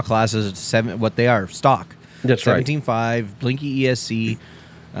change the stock classes to what they are, stock. That's 17.5, Blinky ESC,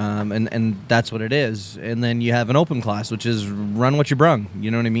 and that's what it is. And then you have an open class, which is run what you brung.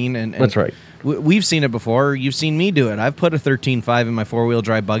 You know what I mean? And that's right. We've seen it before. You've seen me do it. I've put a 13.5 in my four-wheel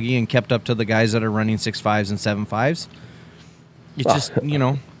drive buggy and kept up to the guys that are running 6.5s and 7.5s. It's just,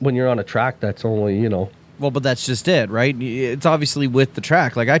 when you're on a track that's only, Well, but that's just it, right? It's obviously with the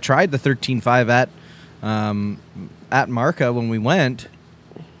track. Like I tried the 13.5 at Marca when we went,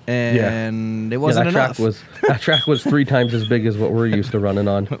 and it wasn't enough. That track was 3 times as big as what we're used to running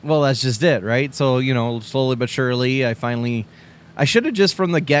on. Well, that's just it, right? So, slowly but surely, I should have just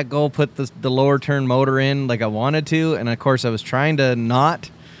from the get-go put the lower turn motor in like I wanted to, and of course I was trying to not.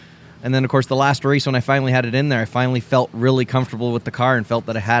 And then, of course, the last race when I finally had it in there, I finally felt really comfortable with the car and felt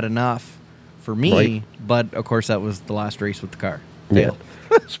that I had enough for me. Right. But, of course, that was the last race with the car. Yeah.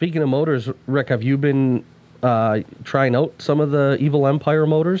 Speaking of motors, Rick, have you been trying out some of the Evil Empire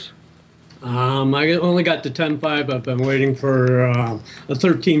motors? I only got the 10.5. I've been waiting for a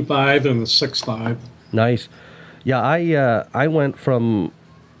 13.5 and a 6.5. Nice. Yeah, I went from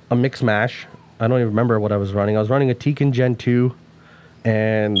a mix mash. I don't even remember what I was running. I was running a Tekin Gen 2.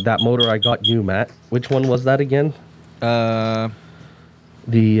 And that motor I got new, Matt. Which one was that again?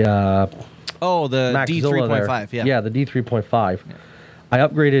 Oh, the Maxzilla there. D3.5. Yeah. Yeah, the D3.5. Yeah. I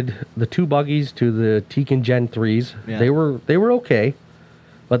upgraded the two buggies to the Tekin Gen 3s. Yeah. They were okay.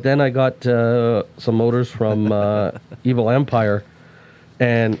 But then I got some motors from Evil Empire,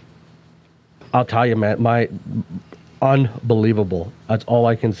 and I'll tell you, man, unbelievable. That's all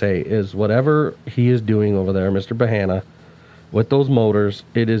I can say is whatever he is doing over there, Mr. Bahana, with those motors,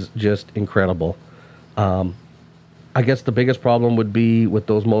 it is just incredible. I guess the biggest problem would be with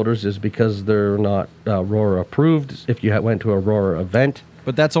those motors is because they're not Roar approved. If you went to a Roar event,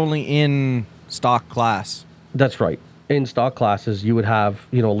 but that's only in stock class. That's right. In stock classes, you would have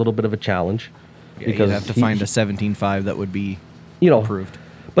a little bit of a challenge because you'd have to find a 17.5 that would be approved.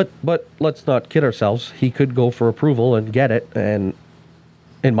 But let's not kid ourselves. He could go for approval and get it, and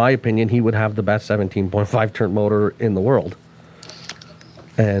in my opinion, he would have the best 17.5 turn motor in the world.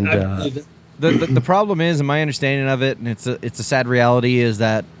 And the problem is, in my understanding of it, and it's a sad reality, is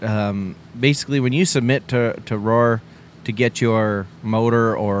that basically when you submit to Roar to get your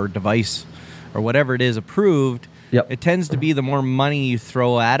motor or device or whatever it is approved, yep. It tends to be the more money you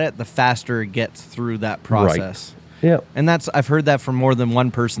throw at it, the faster it gets through that process. Right. Yeah. And I've heard that from more than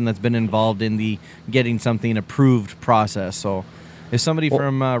one person that's been involved in the getting something approved process. So if somebody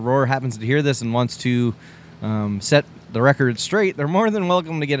from Roar happens to hear this and wants to set the record straight, they're more than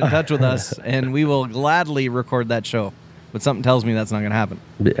welcome to get in touch with us, and we will gladly record that show. But something tells me that's not going to happen.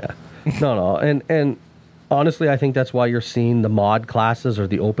 Yeah. No. And honestly, I think that's why you're seeing the mod classes or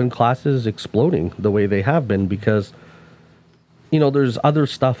the open classes exploding the way they have been, because there's other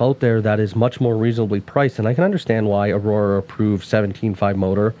stuff out there that is much more reasonably priced, and I can understand why a Roar approved 17.5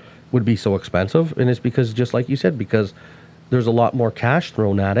 motor would be so expensive, and it's because, just like you said, because there's a lot more cash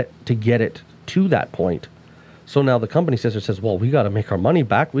thrown at it to get it to that point. So now the company says, well, we got to make our money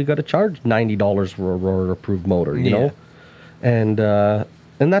back. We got to charge $90 for a Roar approved motor, you know, and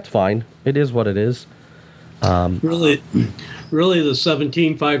that's fine. It is what it is. Really, the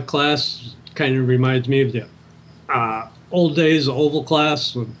 17.5 class kind of reminds me of the old days, the oval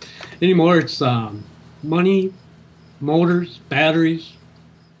class. Anymore, it's money, motors, batteries,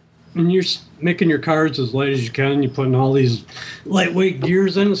 and you're making your cars as light as you can. You're putting all these lightweight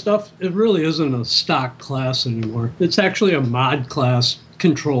gears in and stuff. It really isn't a stock class anymore. It's actually a mod class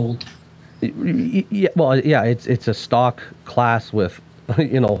controlled. Yeah, well, yeah, it's a stock class with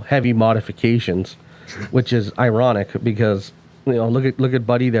heavy modifications, which is ironic because look at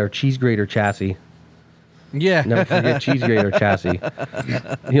Buddy there, cheese grater chassis. Yeah. Never forget cheese grater chassis.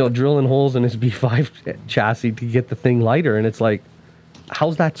 Drilling holes in his B5 chassis to get the thing lighter, and it's like,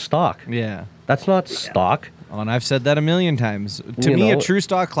 how's that stock? Yeah. That's not stock. Oh, and I've said that a million times. To me, a true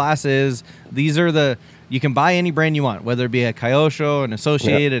stock class is, you can buy any brand you want, whether it be a Kyosho, an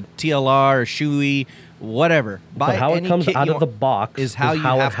Associated, a TLR, a Shoei, whatever. But how it comes out of the box is how you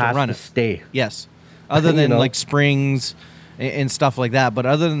have to run it. Stay. Yes. Other than like springs and stuff like that. But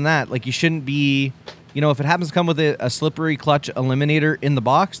other than that, like, you shouldn't be, if it happens to come with a slippery clutch eliminator in the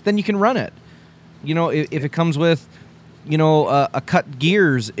box, then you can run it. If it comes with, a cut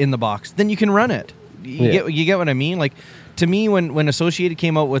gears in the box, then you can run it. You get what I mean? Like, to me, when Associated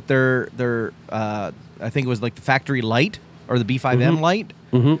came out with their I think it was like the factory light or the B5M light,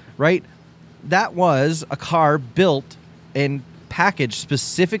 right? That was a car built and packaged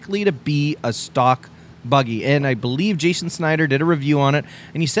specifically to be a stock buggy. And I believe Jason Snyder did a review on it,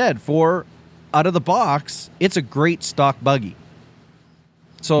 and he said, out of the box, it's a great stock buggy.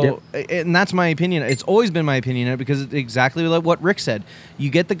 So, and that's my opinion. It's always been my opinion, because it's exactly like what Rick said. You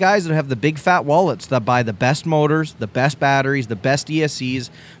get the guys that have the big fat wallets that buy the best motors, the best batteries, the best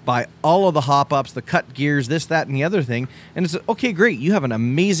ESCs, buy all of the hop-ups, the cut gears, this, that, and the other thing. And it's, okay, great, you have an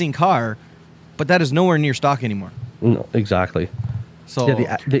amazing car, but that is nowhere near stock anymore. No, exactly. So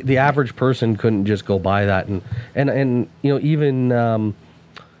the average person couldn't just go buy that, and even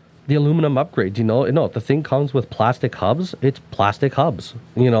the aluminum upgrades, no, the thing comes with plastic hubs. It's plastic hubs,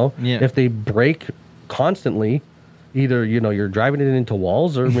 If they break constantly, either, you're driving it into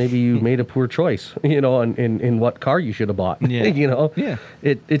walls, or maybe you made a poor choice, in what car you should have bought, Yeah.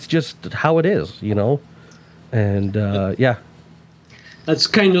 It's just how it is, and, yeah. That's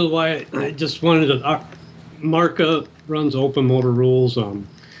kind of why I just wanted to, Marca runs open motor rules, and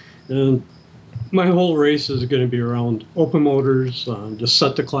my whole race is going to be around open motors. Just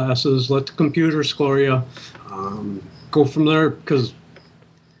set the classes, let the computer score you, go from there, because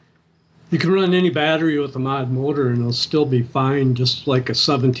you can run any battery with a mod motor and it'll still be fine, just like a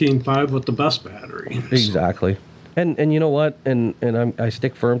 17.5 with the best battery. Exactly. And you know what? And I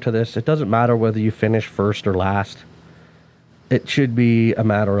stick firm to this. It doesn't matter whether you finish first or last. It should be a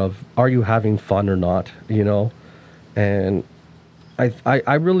matter of, are you having fun or not, And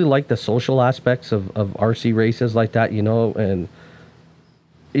I really like the social aspects of RC races like that, and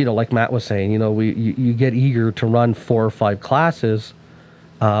like Matt was saying, you get eager to run 4 or 5 classes,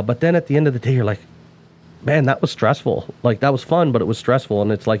 but then at the end of the day, you're like, man, that was stressful. Like, that was fun, but it was stressful,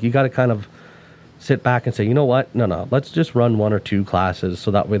 and it's like you got to kind of sit back and say, you know what? No, let's just run 1 or 2 classes, so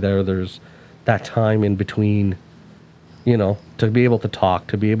that way there's that time in between, to be able to talk,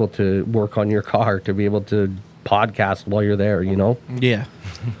 to be able to work on your car, to be able to podcast while you're there, Yeah.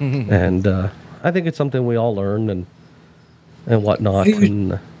 And I think it's something we all learn and whatnot.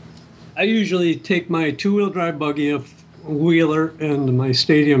 I usually take my 2-wheel drive buggy, a wheeler, and my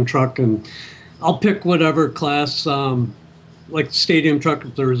stadium truck, and I'll pick whatever class. Like the stadium truck,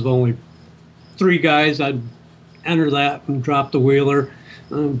 if there's only 3 guys, I'd enter that and drop the wheeler,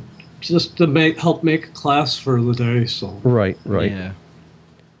 just to help make a class for the day. So right.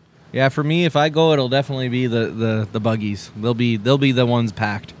 Yeah, for me, if I go, it'll definitely be the buggies. They'll be the ones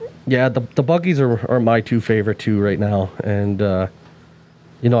packed. Yeah, the buggies are my 2 favorite too right now, and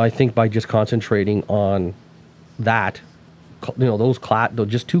I think by just concentrating on that, those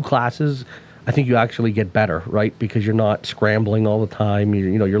just 2 classes, I think you actually get better, right? Because you're not scrambling all the time.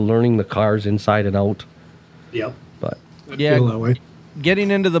 You're learning the cars inside and out. Yep. But I feel that way.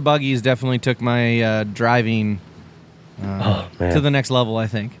 Getting into the buggies definitely took my driving to the next level, I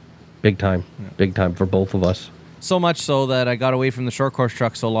think. Big time for both of us. So much so that I got away from the short course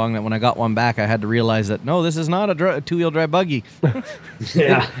truck so long that when I got one back, I had to realize that, no, this is not a 2-wheel drive buggy.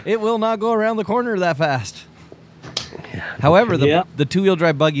 Yeah. It will not go around the corner that fast. Yeah. However, the 2-wheel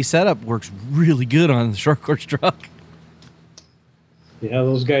drive buggy setup works really good on the short course truck. Yeah,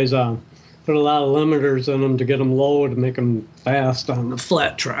 those guys put a lot of limiters in them to get them low to make them fast on the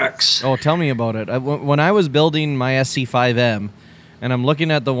flat tracks. Oh, tell me about it. When I was building my SC5M, and I'm looking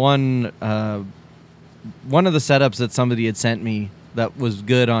at the one of the setups that somebody had sent me that was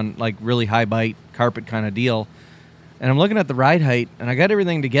good on like really high bite carpet kind of deal, and I'm looking at the ride height, and I got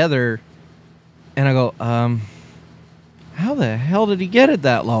everything together, and I go, how the hell did he get it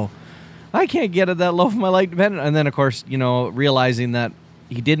that low? I can't get it that low for my light dependent. And then, of course, realizing that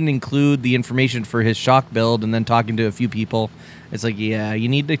he didn't include the information for his shock build, and then talking to a few people, it's like, yeah, you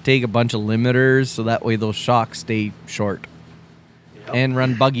need to take a bunch of limiters so that way those shocks stay short. Yep. And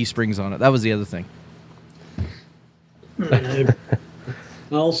run buggy springs on it. That was the other thing. I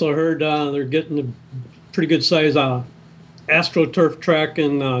also heard they're getting a pretty good size AstroTurf track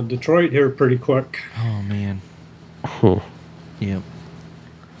in Detroit here pretty quick. Oh, man. Yep.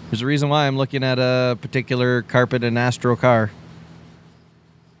 There's a reason why I'm looking at a particular carpet and Astro car.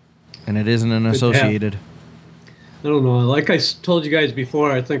 And it isn't an Associated. I don't know. Like I told you guys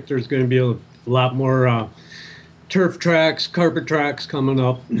before, I think there's going to be a lot more turf tracks, carpet tracks coming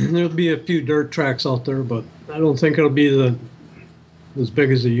up. There'll be a few dirt tracks out there, but I don't think it'll be as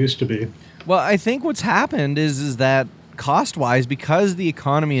big as it used to be. Well, I think what's happened is that cost-wise, because the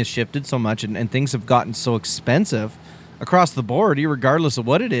economy has shifted so much and things have gotten so expensive across the board, regardless of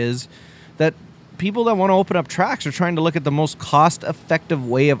what it is, that people that want to open up tracks are trying to look at the most cost-effective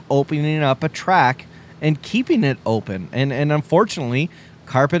way of opening up a track and keeping it open. And unfortunately,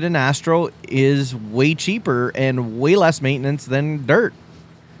 carpet and Astro is way cheaper and way less maintenance than dirt.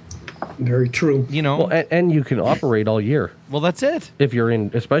 Very true. Well, and you can operate all year. Well, that's it. If you're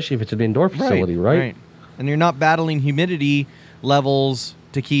especially if it's an indoor facility, right? And you're not battling humidity levels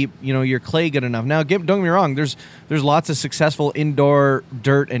to keep, your clay good enough. Now, don't get me wrong. There's lots of successful indoor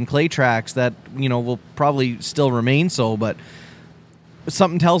dirt and clay tracks that, will probably still remain so, but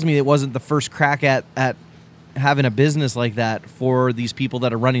something tells me it wasn't the first crack at having a business like that for these people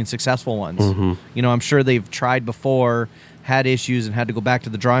that are running successful ones. Mm-hmm. I'm sure they've tried before, had issues, and had to go back to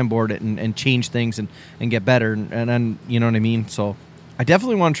the drawing board and change things and get better. And then, you know what I mean? So I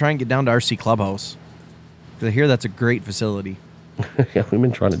definitely want to try and get down to RC Clubhouse, because I hear that's a great facility. Yeah, we've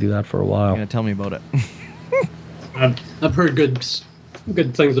been trying to do that for a while. You're gonna tell me about it. I've heard good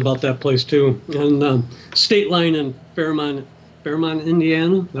things about that place too. And State Line in Fairmont,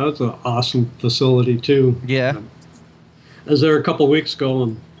 Indiana, that was an awesome facility too. Yeah. I was there a couple of weeks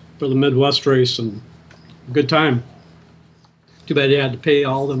ago for the Midwest race, and good time. Too bad you had to pay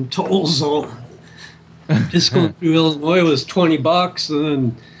all them tolls. So just going through Illinois was $20,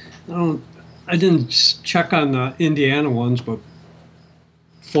 and then I didn't check on the Indiana ones, but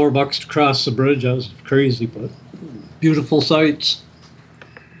 $4 to cross the bridge. That was crazy, but beautiful sights.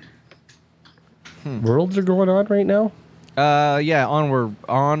 Worlds are going on right now? Yeah,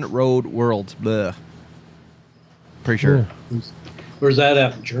 on-road worlds. Bleh. Pretty sure. Yeah. Where's that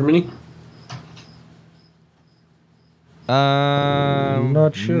at? Germany? I'm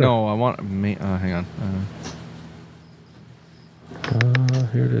not sure. No, I want... hang on.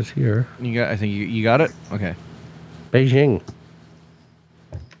 Here it is here. I think you got it? Okay. Beijing.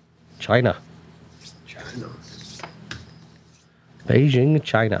 China. Beijing,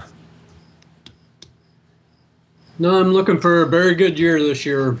 China. No, I'm looking for a very good year this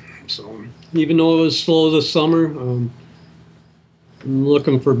year. So even though it was slow this summer, I'm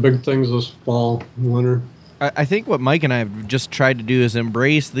looking for big things this fall, winter. I think what Mike and I have just tried to do is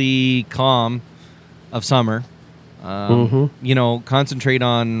embrace the calm of summer. You know, concentrate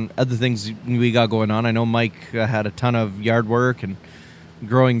on other things we got going on. I know Mike had a ton of yard work and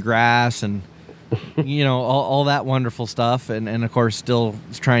growing grass and you know all that wonderful stuff, and of course still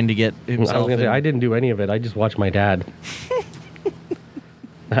trying to get himself. I was gonna say I didn't do any of it. I just watched my dad.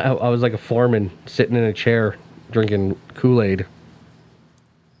 I was like a foreman sitting in a chair drinking Kool-Aid,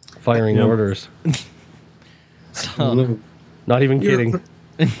 firing orders. So, not even kidding.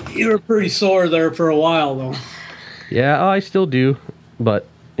 You were pretty sore there for a while, though. Yeah, I still do, but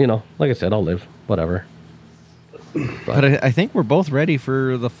you know, like I said, I'll live. Whatever. but I think we're both ready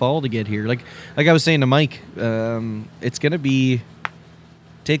for the fall to get here. Like I was saying to Mike, it's gonna be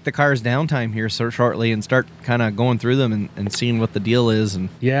take the cars downtime here so shortly and start kind of going through them and seeing what the deal is. And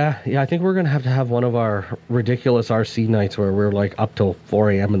yeah, I think we're gonna have to have one of our ridiculous RC nights where we're like up till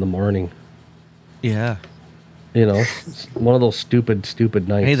 4 a.m. in the morning. Yeah. You know, one of those stupid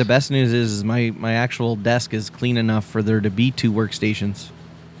nights. Hey, the best news is my actual desk is clean enough for there to be 2 workstations.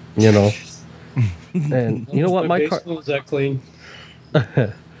 You know, and you know what, my car was that clean.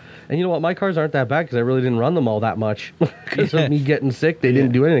 And you know what, my cars aren't that bad because I really didn't run them all that much because of me getting sick. They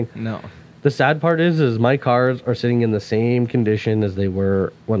didn't do anything. No. The sad part is my cars are sitting in the same condition as they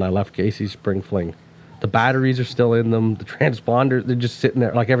were when I left Casey's Spring Fling. The batteries are still in them. The transponders, they're just sitting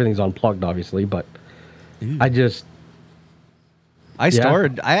there. Like everything's unplugged, obviously, but I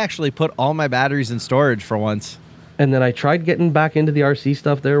stored. I actually put all my batteries in storage for once. And then I tried getting back into the RC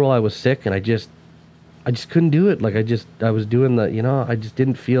stuff there while I was sick, and I just couldn't do it. Like I was doing I just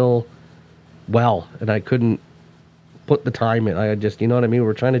didn't feel well, and I couldn't put the time in. I just, you know what I mean?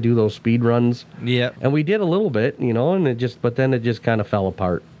 We're trying to do those speed runs. Yeah. And we did a little bit, and but then it just kind of fell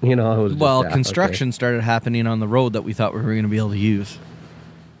apart. You know, it was construction started happening on the road that we thought we were going to be able to use.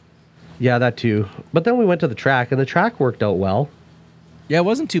 Yeah, that too. But then we went to the track, and the track worked out well. Yeah, it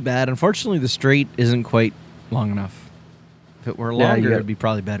wasn't too bad. Unfortunately, the straight isn't quite long enough. If it were longer, it'd be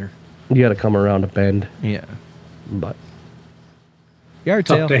probably better. You got to come around a bend. Yeah. But. Yard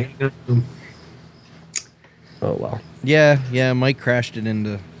sale. Oh, well. Yeah, Mike crashed it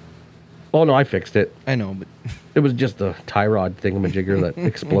into... Oh, no, I fixed it. I know, but... It was just a tie rod thingamajigger that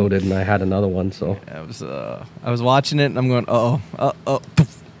exploded, and I had another one, so... I was watching it, and I'm going, uh-oh.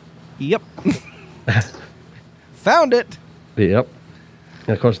 Yep. Found it. Yep.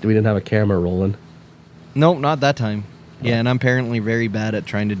 And of course, we didn't have a camera rolling. Nope, not that time. Yeah, and I'm apparently very bad at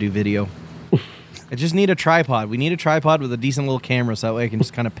trying to do video. I just need a tripod. We need a tripod with a decent little camera so that way I can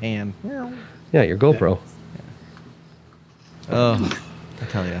just kind of pan. Yeah, your GoPro. Oh, I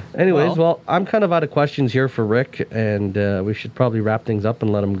tell you. Anyways, well, I'm kind of out of questions here for Rick, and we should probably wrap things up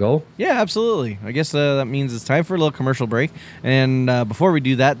and let him go. Yeah, absolutely. I guess that means it's time for a little commercial break. And before we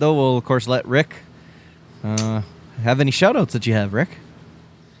do that, though, we'll, of course, let Rick have any shout-outs that you have, Rick.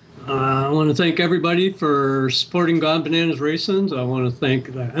 I want to thank everybody for supporting God Bananas Racing. I want to thank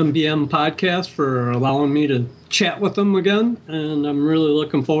the MBM podcast for allowing me to chat with them again. And I'm really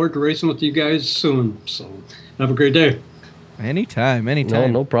looking forward to racing with you guys soon. So have a great day. Anytime.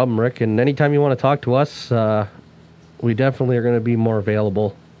 No problem, Rick. And anytime you want to talk to us, we definitely are going to be more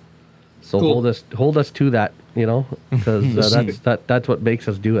available. So cool. hold us to that, because that's what makes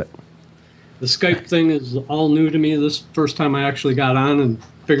us do it. The Skype thing is all new to me. This first time I actually got on and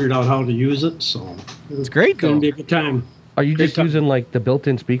figured out how to use it. So it's great. It's going to be a good time. Are you just using like the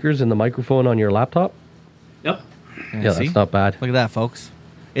built-in speakers and the microphone on your laptop? Yep. Yeah, that's not bad. Look at that, folks.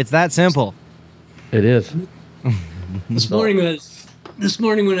 It's that simple. It is. This morning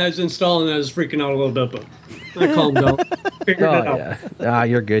when I was installing, I was freaking out a little bit, but I calmed down. Figured it out. Yeah.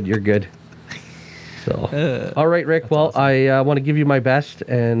 You're good. So, all right, Rick. Well, awesome. I want to give you my best,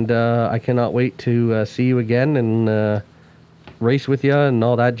 and I cannot wait to see you again and race with you and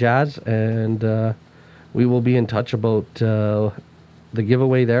all that jazz. And we will be in touch about the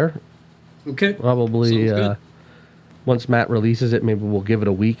giveaway there. Okay. Probably once Matt releases it, maybe we'll give it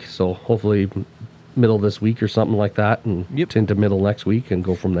a week. So hopefully middle of this week or something like that, and into middle next week and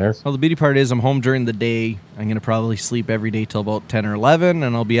go from there. Well, the beauty part is I'm home during the day. I'm going to probably sleep every day till about 10 or 11,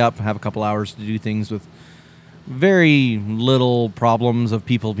 and I'll be up and have a couple hours to do things with very little problems of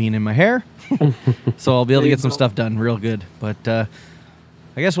people being in my hair. So I'll be able to get some stuff done real good. But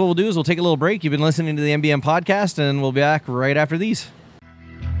I guess what we'll do is we'll take a little break. You've been listening to the MBM podcast, and we'll be back right after these.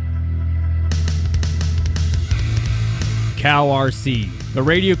 Cow RC, the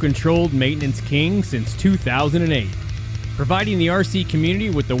radio-controlled maintenance king since 2008. Providing the RC community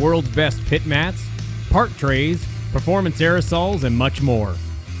with the world's best pit mats, part trays, performance aerosols, and much more.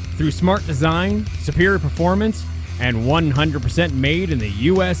 Through smart design, superior performance, and 100% made in the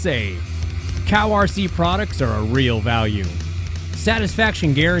USA. Cow RC products are a real value.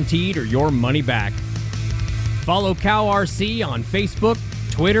 Satisfaction guaranteed or your money back. Follow Cow RC on Facebook,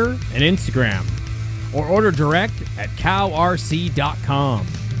 Twitter, and Instagram. Or order direct at cowrc.com.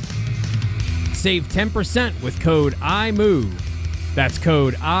 Save 10% with code IMOVE. That's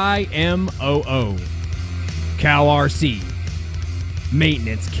code IMOO. Cow RC.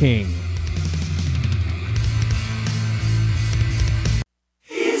 Maintenance King.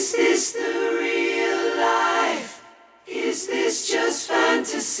 Is this the real life? Is this just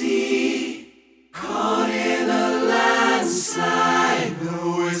fantasy? Caught in a landslide,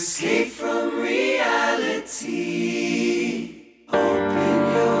 no escape from reality.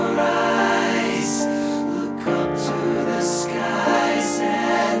 Open your eyes, look up to the skies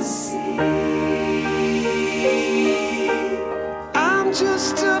and see. I'm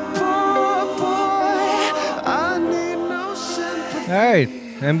just a poor boy, I need no sympathy. All right,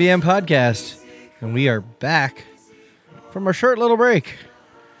 MBM podcast, and we are back from our short little break.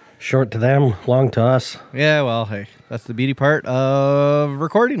 Short to them, long to us. Yeah, well, hey, that's the beauty part of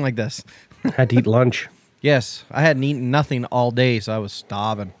recording like this. Had to eat lunch. Yes, I hadn't eaten nothing all day, so I was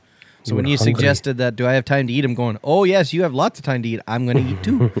starving. So You when were you hungry. suggested that, do I have time to eat? I'm going, oh, yes, you have lots of time to eat. I'm going to eat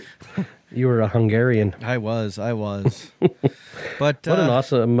too. You were a Hungarian. I was. But What an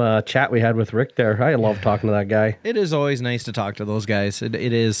awesome chat we had with Rick there. I love talking to that guy. it is always nice to talk to those guys. It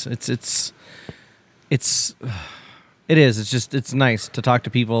is. It's nice to talk to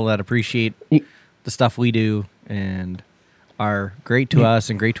people that appreciate the stuff we do and are great to us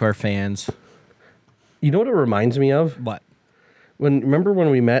and great to our fans. You know what it reminds me of? But Remember when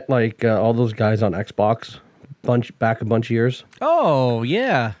we met like all those guys on Xbox back a bunch of years? oh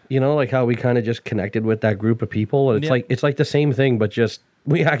yeah, You know, like how we kind of just connected with that group of people. And it's like the same thing, but just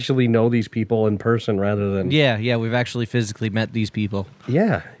we actually know these people in person rather than yeah. We've actually physically met these people.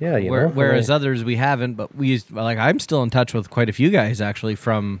 yeah. You know, Whereas others we haven't, but I'm still in touch with quite a few guys actually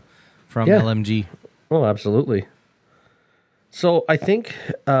from Yeah. LMG. Oh, absolutely. So I think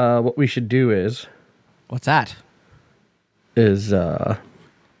what we should do is What's that?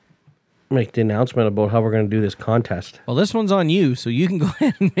 make the announcement about how we're going to do this contest. Well, this one's on you, so you can go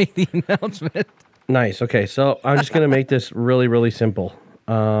ahead and make the announcement. Nice. Okay, so I'm just going to make this really, really simple.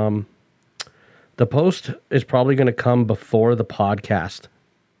 The post is probably going to come before the podcast.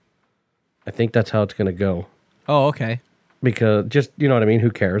 I think that's how it's going to go. Oh, okay. Because just, you know what I mean?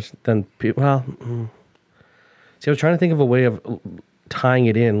 Who cares? Then people, see, I was trying to think of a way of tying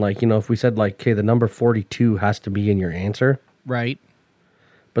it in. Like, you know, if we said like, okay, the number 42 has to be in your answer. Right.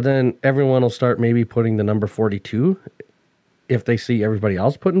 But then everyone will start maybe putting the number 42 if they see everybody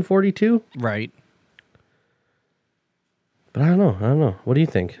else putting 42. Right. But I don't know. What do you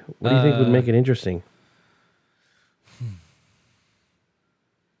think? What do you think would make it interesting?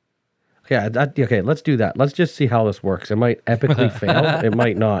 Okay, let's do that. Let's just see how this works. It might epically fail. It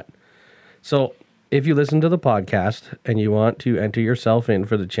might not. So if you listen to the podcast and you want to enter yourself in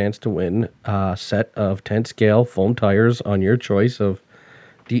for the chance to win a set of 10 scale foam tires on your choice of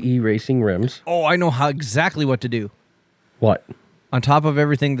DE Racing rims. Oh, I know exactly what to do. What? On top of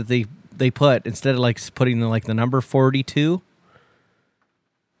everything that they put, instead of like putting the number 42,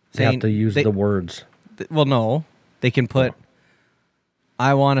 They have to use the words. Well, no, they can put.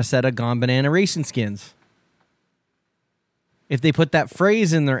 I want a set of Gone Banana Racing skins. If they put that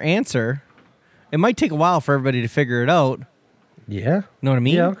phrase in their answer, it might take a while for everybody to figure it out. Yeah. Know what I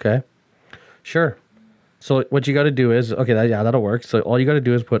mean? Yeah, okay. Sure. So what you got to do is, that'll work. So all you got to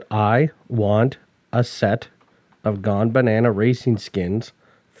do is put, I want a set of Gone Banana Racing skins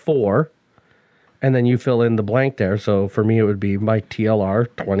for, and then you fill in the blank there. So for me, it would be my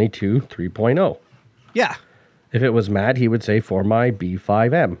TLR 22 3.0. Yeah. If it was Matt, he would say for my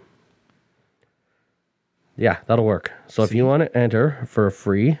B5M. Yeah, that'll work. So if you want to enter for a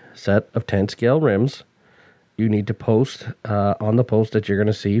free set of 10 scale rims, you need to post on the post that you're going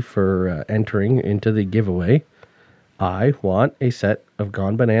to see for entering into the giveaway. I want a set of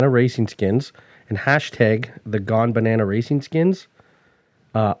Gone Banana Racing skins and hashtag the Gone Banana Racing skins,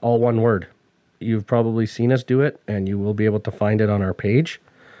 all one word. You've probably seen us do it, and you will be able to find it on our page.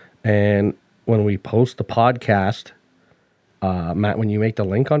 And when we post the podcast, Matt, when you make the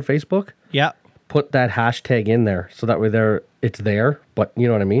link on Facebook, Yeah. put that hashtag in there so that way it's there, but you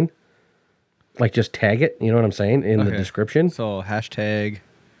know what I mean? Like just tag it, you know what I'm saying, in the Okay. description. So hashtag.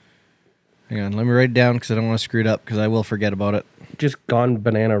 Hang on, let me write it down because I don't want to screw it up because I will forget about it. Just Gone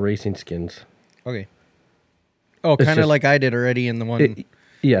Banana Racing Skins. Okay. Oh, It's kind of just- like I did already in the one.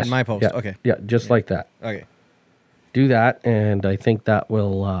 Yes. In my post, Yeah, okay. Yeah, just like that. Okay. Do that, and I think that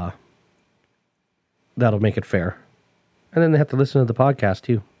will that'll make it fair. And then they have to listen to the podcast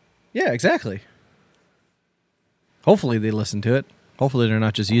too. Yeah, exactly. Hopefully they listen to it. Hopefully they're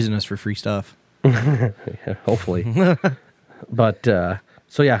not just using us for free stuff. Yeah, hopefully. But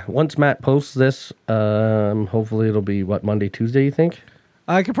so yeah, once Matt posts this, hopefully it'll be Monday, Tuesday, you think?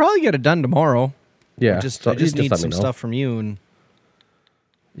 I could probably get it done tomorrow. Yeah. I just so you need let me some know. stuff from you and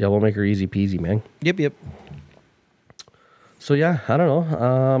Yeah, we'll make her easy peasy, man. yep. So yeah, I don't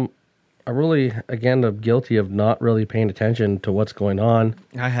know. I really, again, am guilty of not really paying attention to what's going on.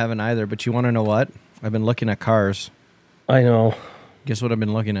 I haven't either, but you want to know what? I've been looking at cars. I know. Guess what I've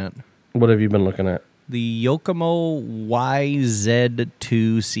been looking at? What have you been looking at? The Yokomo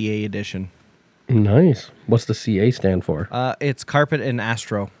YZ2 CA edition. Nice. What's the CA stand for? It's Carpet and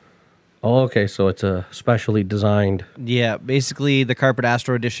Astro. Oh, okay. So it's a specially designed. Yeah, basically the Carpet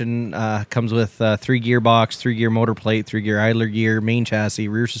Astro edition comes with 3 gearbox, 3 gear motor plate, 3 gear idler gear, main chassis,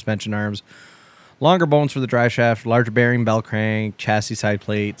 rear suspension arms, longer bones for the drive shaft, larger bearing bell crank, chassis side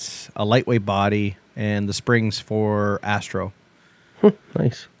plates, a lightweight body, and the springs for Astro.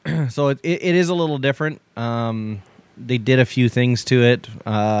 Nice. So it is a little different. They did a few things to it.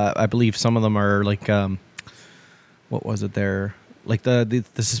 I believe some of them are like, what was it there? Like the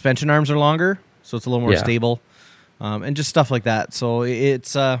suspension arms are longer, so it's a little more Yeah. stable, and just stuff like that. So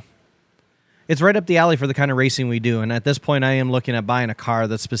it's right up the alley for the kind of racing we do. And at this point, I am looking at buying a car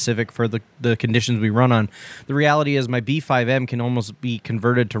that's specific for the conditions we run on. The reality is my B5M can almost be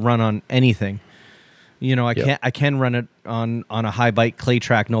converted to run on anything. You know, I can run it on a high bike clay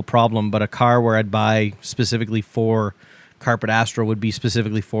track, no problem. But a car where I'd buy specifically for Carpet Astro would be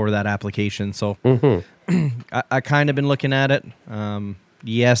specifically for that application. So I kind of been looking at it.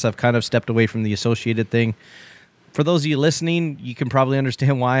 Yes, I've kind of stepped away from the associated thing. For those of you listening, you can probably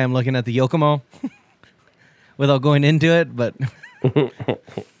understand why I'm looking at the Yokomo without going into it. But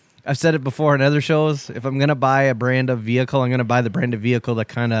I've said it before in other shows. If I'm going to buy a brand of vehicle, I'm going to buy the brand of vehicle that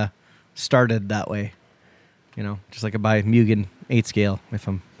kind of started that way. You know, just like I buy Mugen 8 scale if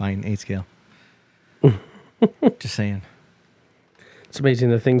I'm buying 8 scale. Just saying. It's amazing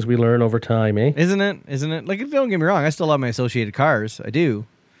the things we learn over time, eh? Isn't it? Like, don't get me wrong. I still love my associated cars. I do.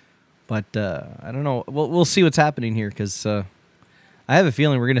 But I don't know. We'll see what's happening here because I have a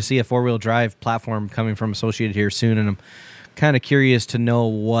feeling we're going to see a 4-wheel drive platform coming from Associated here soon. And I'm kind of curious to know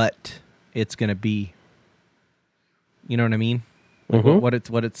what it's going to be. You know what I mean? Like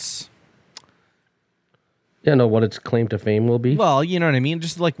what it's... Yeah, no, what its claim to fame will be. Well, you know what I mean?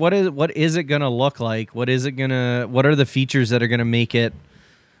 Just like what is it going to look like? What are the features that are going to make it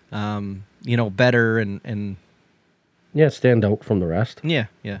better and Yeah, stand out from the rest. yeah.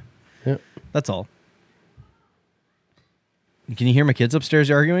 Yeah. That's all. Can you hear my kids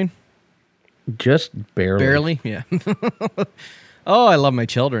upstairs arguing? Just barely. Barely? Yeah. Oh, I love my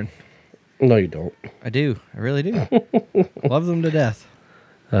children. No, you don't. I do. I really do. Love them to death.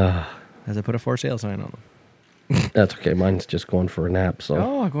 As I put a for sale sign on them. That's okay. Mine's just going for a nap, so.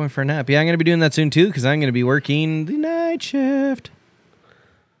 Oh, going for a nap. Yeah, I'm going to be doing that soon too because I'm going to be working the night shift.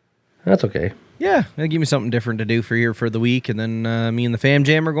 That's okay. Yeah, that'll give me something different to do for the week. And then me and the fam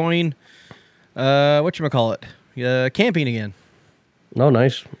jam are going, whatchamacallit, camping again. Oh,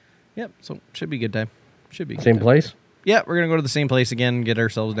 nice. Yep, so should be a good time. Should be a good Same time. place? Yeah, we're going to go to the same place again, get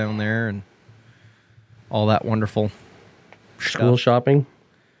ourselves down there and all that wonderful School stuff. shopping?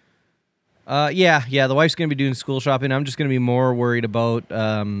 Yeah, the wife's going to be doing school shopping. I'm just going to be more worried about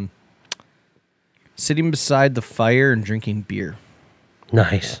sitting beside the fire and drinking beer.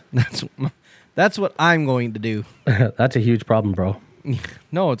 Nice. That's what I'm going to do. That's a huge problem, bro.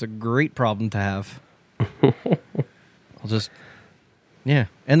 No, it's a great problem to have. I'll just... Yeah,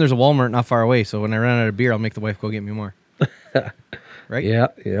 and there's a Walmart not far away, so when I run out of beer, I'll make the wife go get me more. Right? Yeah,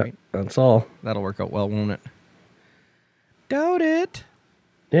 Right. that's all. That'll work out well, won't it? Doubt it.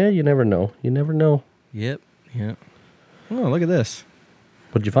 Yeah, you never know. You never know. Yep. Oh, look at this.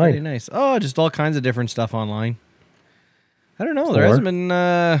 What'd you Pretty find? nice. Oh, just all kinds of different stuff online. I don't know. There Or? hasn't been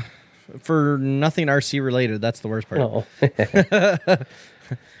for nothing RC related. That's the worst part. Oh.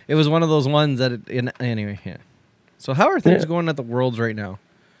 It was one of those ones that anyway. Yeah. So how are things Yeah. going at the Worlds right now?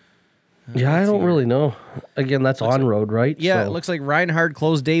 Yeah, I let's don't see. really know. Again, that's on road, right? Yeah, So- it looks like Reinhard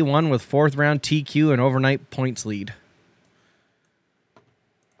closed day 1 with 4th round TQ and overnight points lead.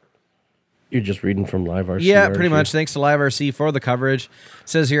 You're just reading from Live RC. Yeah, aren't pretty you? much. Thanks to Live RC for the coverage. It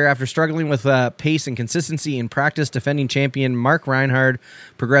says here, after struggling with pace and consistency in practice, defending champion Mark Reinhard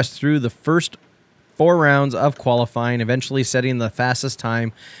progressed through the first 4 rounds of qualifying, eventually setting the fastest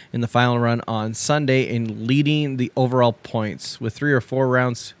time in the final run on Sunday and leading the overall points. With 3 of 4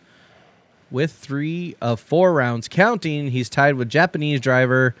 rounds counting, he's tied with Japanese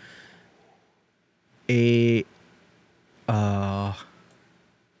driver Akoi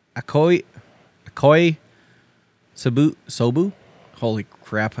Sobu. Holy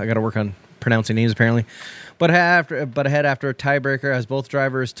crap! I got to work on pronouncing names apparently. But ahead after a tiebreaker, as both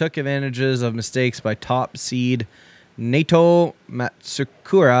drivers took advantages of mistakes by top seed Nato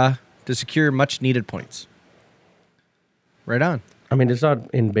Matsukura to secure much needed points. Right on. I mean, it's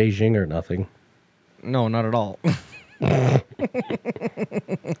not in Beijing or nothing. No, not at all. I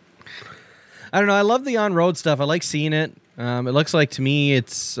don't know. I love the on-road stuff. I like seeing it. It looks like to me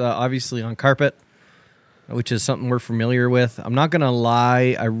it's obviously on carpet, which is something we're familiar with. I'm not going to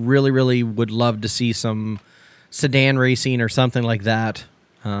lie. I really, really would love to see some sedan racing or something like that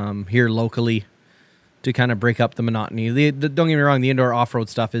here locally to kind of break up the monotony. Don't get me wrong. The indoor off-road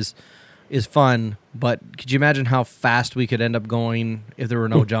stuff is fun, but could you imagine how fast we could end up going if there were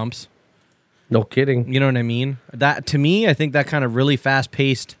no jumps? No kidding. You know what I mean? That to me, I think that kind of really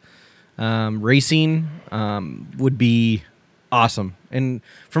fast-paced racing would be awesome. And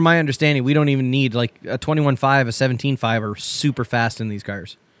from my understanding, we don't even need like a 21.5, a 17.5 are super fast in these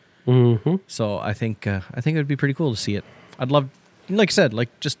cars. Mm-hmm. So I think it would be pretty cool to see it. I'd love, like I said,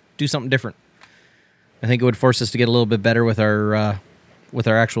 like just do something different. I think it would force us to get a little bit better with our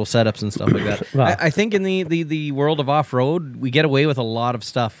actual setups and stuff like that. Wow. I think in the world of off-road, we get away with a lot of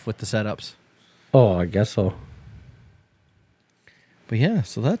stuff with the setups. Oh, I guess so. But yeah,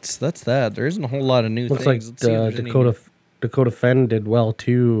 so that's that. There isn't a whole lot of new Looks things. like Let's see if there's any- Dakota Fenn did well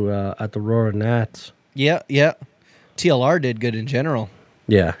too at the Aurora Nats. Yeah. TLR did good in general.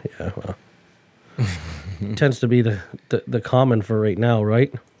 Yeah. Well, tends to be the common for right now,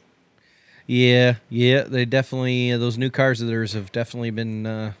 right? Yeah. They definitely those new cars of theirs have definitely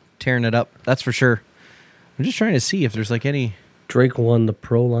been tearing it up. That's for sure. I'm just trying to see if there's like any. Drake won the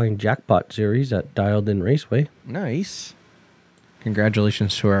Pro Line Jackpot Series at Dialed In Raceway. Nice.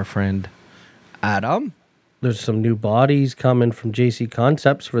 Congratulations to our friend Adam. There's some new bodies coming from JC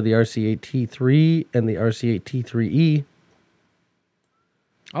Concepts for the RC8 T3 and the RC8 T3E.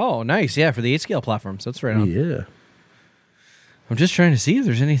 Oh, nice. Yeah, for the 8-scale platforms. That's right on. Yeah. I'm just trying to see if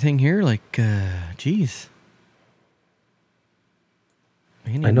there's anything here like, geez.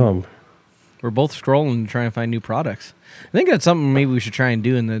 I know. We're both scrolling trying to find new products. I think that's something maybe we should try and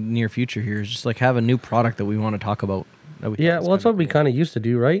do in the near future here is just like have a new product that we want to talk about. Yeah, well, that's what we kind of used to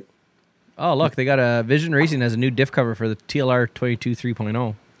do, right? Oh, look, they got a Vision Racing has a new diff cover for the TLR 22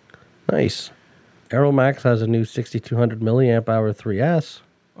 3.0. Nice. Aeromax has a new 6200 milliamp hour 3S.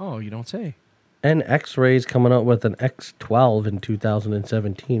 Oh, you don't say. And X-Ray's coming out with an X12 in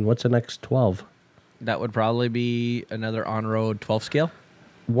 2017. What's an X12? That would probably be another on-road 12 scale.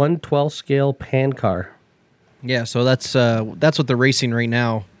 112 scale pan car. Yeah, so that's what they're racing right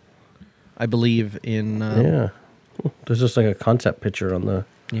now, I believe. In Yeah. There's just like a concept picture on the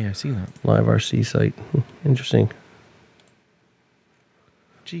yeah, I see that. Live RC site. Interesting.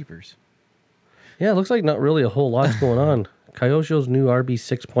 Jeepers. Yeah, it looks like not really a whole lot's going on. Kyosho's new RB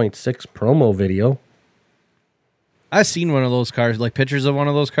 6.6 promo video. I've seen one of those cars, like pictures of one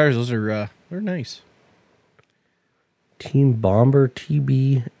of those cars. Those are they're nice. Team Bomber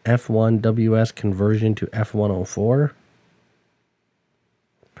TB F1 WS conversion to F104.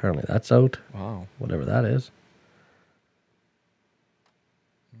 Apparently that's out. Wow. Whatever that is.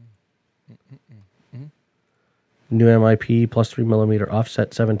 New MIP plus 3mm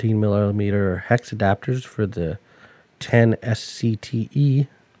offset 17mm hex adapters for the 10 SCTE.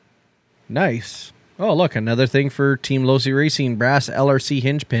 Nice. Oh, look, another thing for Team Losi Racing, brass LRC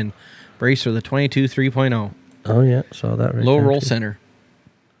hinge pin brace for the 22 3.0. Oh, yeah. Saw that right Low there, roll too. center.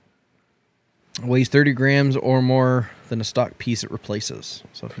 Weighs 30 grams or more than a stock piece it replaces.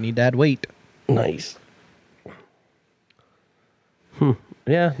 So if you need to add weight. Nice.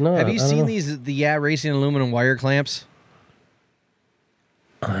 Yeah, no. Have you I don't seen know. the Racing aluminum wire clamps?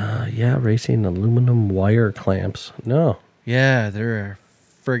 Yeah, racing aluminum wire clamps. No. Yeah, they're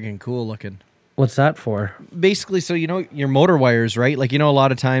friggin' cool looking. What's that for? Basically, so you know your motor wires, right? Like, you know, a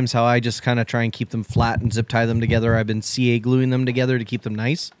lot of times how I just kind of try and keep them flat and zip tie them together. I've been CA gluing them together to keep them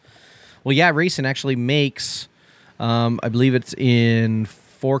nice. Well, yeah, Racing actually makes, I believe it's in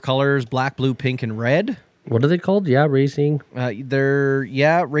 4 colors, black, blue, pink, and red. What are they called? Yeah, racing. They're,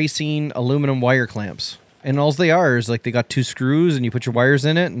 Racing aluminum wire clamps. And all they are is like they got 2 screws and you put your wires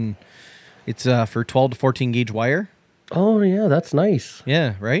in it and It's for 12 to 14 gauge wire. Oh, yeah, that's nice.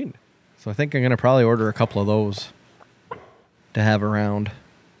 Yeah, right? So I think I'm going to probably order a couple of those to have around.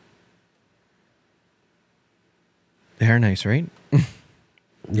 They are nice, right?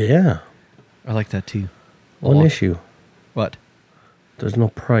 Yeah. I like that too. One Oh, issue. What? There's no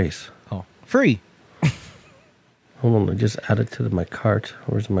price. Oh, free. Hold on, I just added to my cart.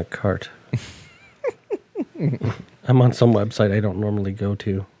 Where's my cart? I'm on some website I don't normally go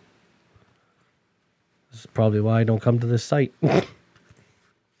to. This is probably why I don't come to this site. And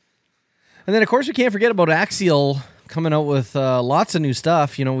then, of course, we can't forget about Axial coming out with lots of new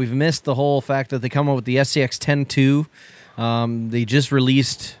stuff. You know, we've missed the whole fact that they come out with the SCX 10.2. They just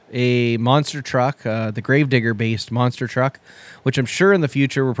released a monster truck, the Gravedigger-based monster truck, which I'm sure in the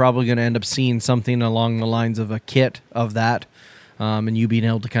future we're probably going to end up seeing something along the lines of a kit of that, and you being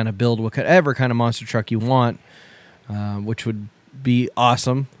able to kind of build whatever kind of monster truck you want, which would be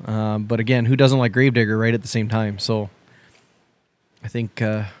awesome. But again, who doesn't like Gravedigger right at the same time? So I think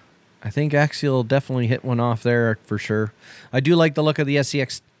Axial definitely hit one off there for sure. I do like the look of the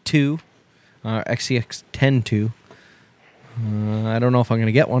SCX 2, SCX 10.2. I don't know if I'm going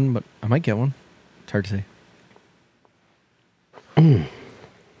to get one, but I might get one. It's hard to say. You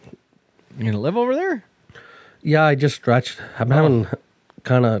going to live over there? Yeah, I just stretched. I'm having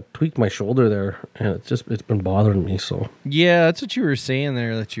kind of tweaked my shoulder there, and it's been bothering me. So Yeah, that's what you were saying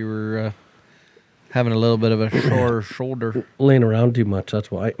there, that you were having a little bit of a sore shoulder. laying around too much.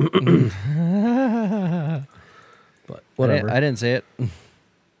 That's why. But whatever. I didn't say it.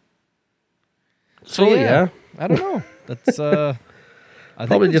 So yeah. I don't know. That's I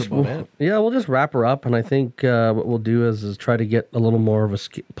Probably think that's just about it. we'll just wrap her up, and I think what we'll do is try to get a little more of a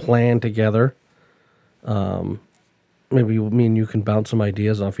plan together. Maybe me and you can bounce some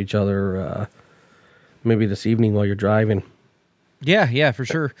ideas off each other. Maybe this evening while you're driving, Yeah, for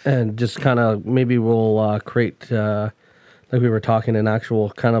sure. and just kind of maybe we'll create like we were talking an actual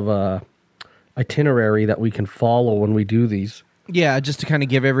kind of a itinerary that we can follow when we do these. Yeah, just to kind of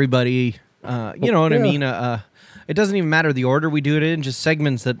give everybody, you know what I Yeah. mean. It doesn't even matter the order we do it in; just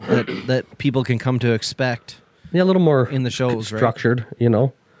segments that people can come to expect. Yeah, a little more In the shows, right? structured. You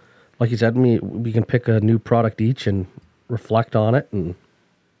know, like you said, we can pick a new product each and reflect on it, and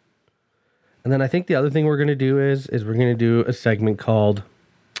then I think the other thing we're going to do is we're going to do a segment called.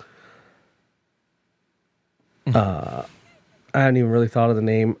 I hadn't even really thought of the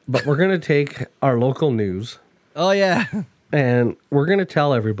name, but we're going to take our local news Oh yeah, and we're going to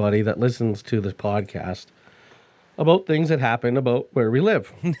tell everybody that listens to this podcast about things that happen about where we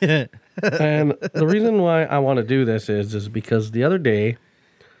live. And the reason why I want to do this is because the other day,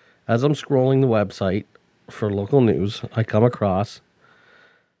 as I'm scrolling the website for local news, I come across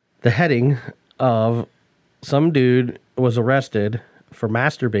the heading of some dude was arrested for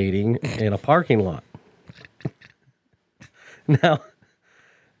masturbating in a parking lot. Now,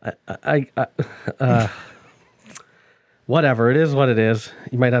 whatever, it is what it is.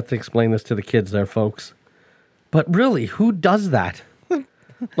 You might have to explain this to the kids there, folks. But really, who does that?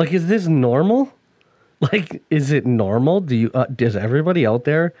 Like, is this normal? Like, is it normal? Does everybody out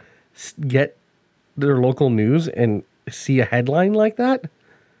there get their local news and see a headline like that?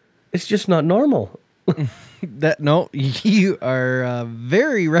 It's just not normal. no, you are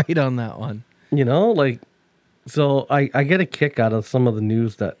very right on that one. You know, like, so I get a kick out of some of the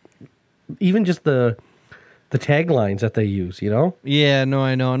news that, even just the taglines that they use, you know? Yeah, no,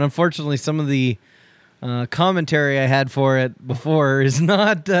 I know, and unfortunately, some of the commentary I had for it before is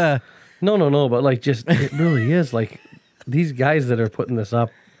not. No, but like, just, it really is. Like, these guys that are putting this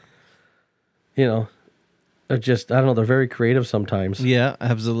up, you know, they're just, I don't know, they're very creative sometimes. Yeah,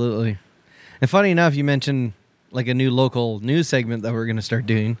 absolutely. And funny enough, you mentioned like a new local news segment that we're going to start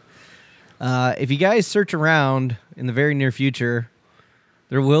doing. If you guys search around in the very near future,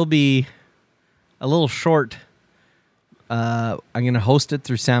 there will be a little short. I'm going to host it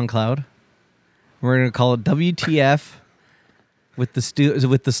through SoundCloud. We're going to call it WTF with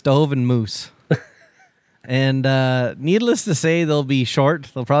the stove and moose. And needless to say, they'll be short.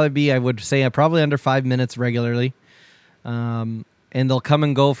 They'll probably be, I would say, probably under 5 minutes regularly. And they'll come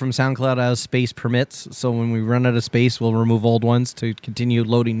and go from SoundCloud as space permits. So when we run out of space, we'll remove old ones to continue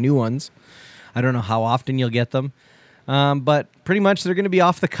loading new ones. I don't know how often you'll get them. But pretty much they're going to be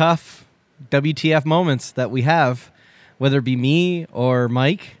off the cuff WTF moments that we have, whether it be me or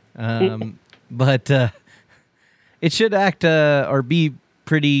Mike. But it should act or be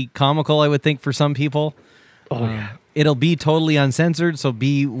pretty comical, I would think, for some people. Oh, yeah. It'll be totally uncensored, so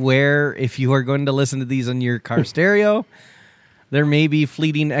beware if you are going to listen to these on your car stereo. There may be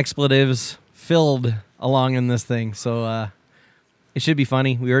fleeting expletives filled along in this thing, so It should be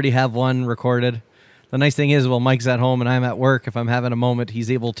funny. We already have one recorded. The nice thing is, while Mike's at home and I'm at work, if I'm having a moment, he's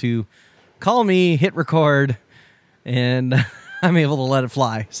able to call me, hit record, and I'm able to let it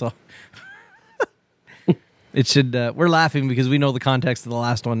fly. So it should. We're laughing because we know the context of the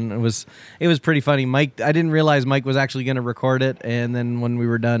last one. It was pretty funny. Mike, I didn't realize Mike was actually going to record it, and then when we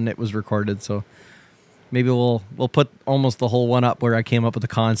were done, it was recorded. So maybe we'll put almost the whole one up where I came up with the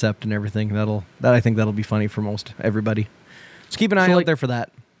concept and everything. I think that'll be funny for most everybody. Just keep an eye out there for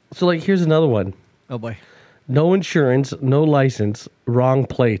that. So, like, here's another one. Oh boy. No insurance, no license, wrong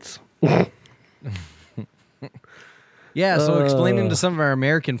plates. Yeah, so explaining to some of our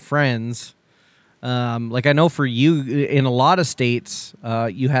American friends, like I know for you, in a lot of states,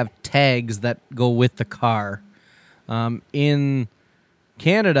 you have tags that go with the car. In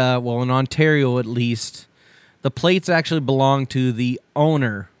Canada, well, in Ontario at least, the plates actually belong to the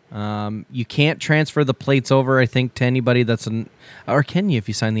owner. You can't transfer the plates over, I think, to anybody or can you if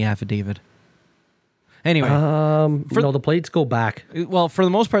you sign the affidavit? Anyway. No, the plates go back. Well, for the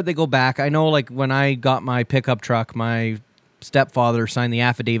most part, they go back. I know, like, when I got my pickup truck, my stepfather signed the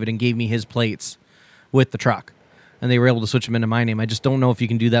affidavit and gave me his plates with the truck. And they were able to switch them into my name. I just don't know if you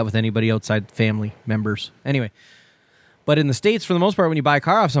can do that with anybody outside family members. Anyway. But in the States, for the most part, when you buy a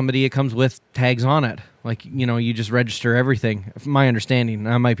car off somebody, it comes with tags on it. Like, you just register everything. From my understanding,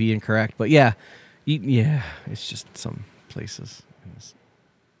 I might be incorrect. But yeah, it's just some places.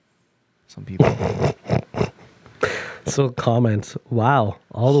 Some people. So comments, wow,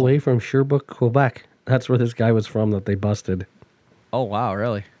 all the way from Sherbrooke, Quebec. That's where this guy was from that they busted. Oh, wow,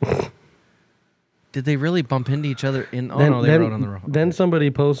 really? Did they really bump into each other in... Oh, Then- no, they then- rode on the road. Then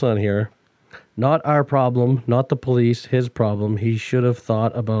somebody posts on here, not our problem, not the police, his problem. He should have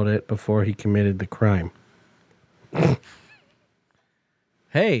thought about it before he committed the crime.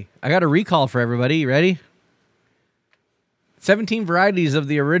 Hey, I got a recall for everybody. You ready? 17 varieties of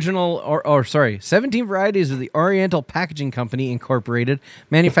the 17 varieties of the Oriental Packaging Company Incorporated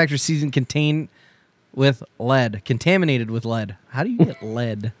manufactured season contaminated with lead. How do you get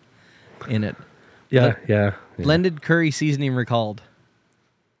lead in it? Yeah. Blended curry seasoning recalled.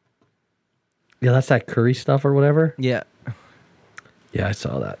 Yeah, that's that curry stuff or whatever. Yeah. Yeah, I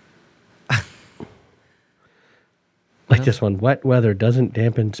saw that. Like this one, wet weather doesn't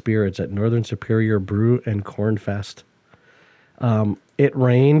dampen spirits at Northern Superior Brew and Corn Fest. It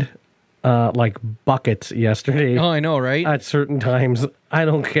rained like buckets yesterday. Oh, I know, right? At certain times. I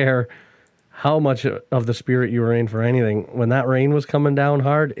don't care how much of the spirit you were in for anything. When that rain was coming down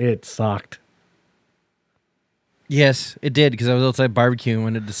hard, it sucked. Yes, it did, because I was outside barbecuing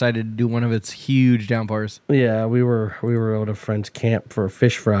when it decided to do one of its huge downpours. Yeah, we were out of friend's camp for a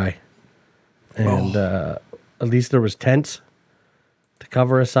fish fry. And at least there was tents to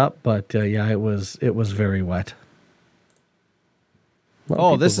cover us up, but yeah, it was very wet.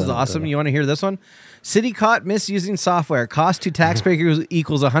 Oh, this is awesome. You want to hear this one? City caught misusing software. Cost to taxpayers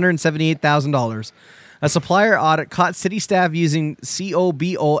equals $178,000. A supplier audit caught city staff using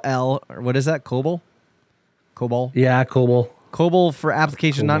COBOL, or what is that, COBOL? COBOL? Yeah, COBOL. COBOL for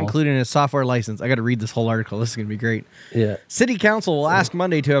application not COBOL. included in a software license. I got to read this whole article. This is going to be great. Yeah. City Council will ask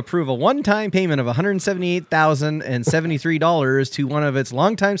Monday to approve a one-time payment of $178,073 to one of its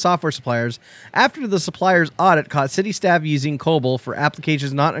longtime software suppliers after the supplier's audit caught city staff using COBOL for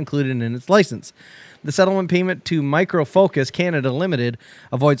applications not included in its license. The settlement payment to Micro Focus Canada Limited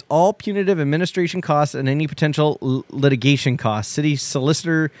avoids all punitive administration costs and any potential litigation costs. City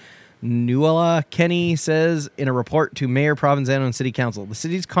Solicitor Nuala Kenny says in a report to Mayor Provenzano and City Council, the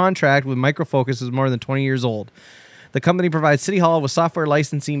city's contract with Micro Focus is more than 20 years old. The company provides City Hall with software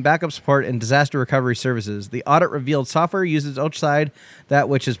licensing, backup support, and disaster recovery services. The audit revealed software uses outside that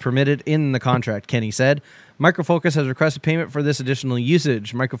which is permitted in the contract, Kenny said. Micro Focus has requested payment for this additional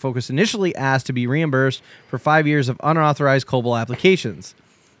usage. Micro Focus initially asked to be reimbursed for 5 years of unauthorized COBOL applications.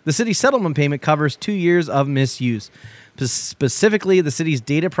 The city settlement payment covers 2 years of misuse. Specifically, the city's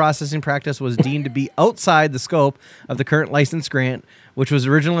data processing practice was deemed to be outside the scope of the current license grant, which was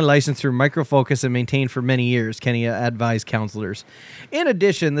originally licensed through Micro Focus and maintained for many years, Kenny advised councillors. In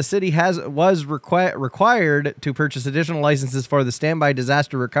addition, the city was required to purchase additional licenses for the standby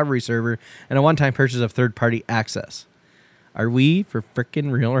disaster recovery server and a one-time purchase of third-party access. Are we for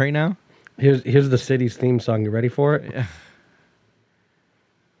frickin' real right now? Here's the city's theme song. You ready for it? Yeah.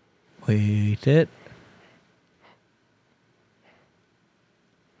 Wait it.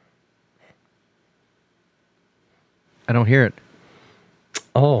 I don't hear it.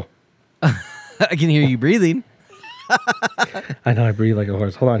 Oh. I can hear you breathing. I know I breathe like a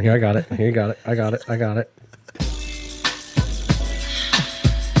horse. Hold on, here I got it. Here you got it. I got it.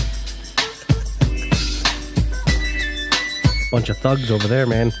 Bunch of thugs over there,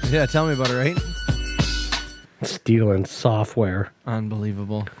 man. Yeah, tell me about it, right? Stealing software.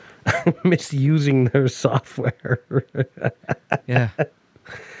 Unbelievable. Misusing their software. Yeah.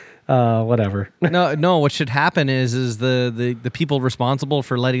 Whatever. No. What should happen is the people responsible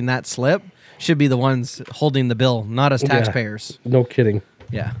for letting that slip should be the ones holding the bill, not us taxpayers. No kidding.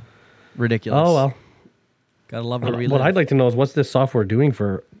 Yeah. Ridiculous. Oh, well. Gotta love to relive. What I'd like to know is what's this software doing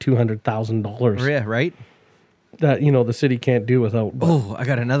for $200,000 Yeah, right? that, you know, the city can't do without. Oh, I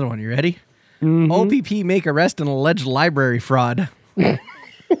got another one. You ready? OPP make arrest in alleged library fraud.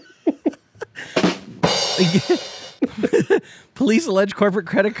 Police allege corporate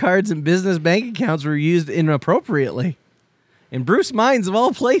credit cards and business bank accounts were used inappropriately. In Bruce Mines, of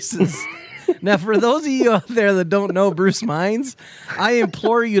all places. Now, for those of you out there that don't know Bruce Mines, I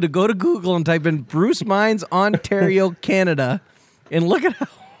implore you to go to Google and type in Bruce Mines, Ontario, Canada, and look at how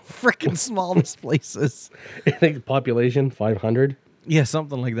freaking small this place is. I think population 500. Yeah,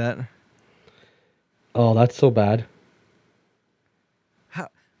 something like that. Oh, that's so bad.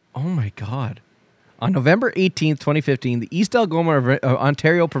 Oh my God. On November 18th, 2015, the East Algoma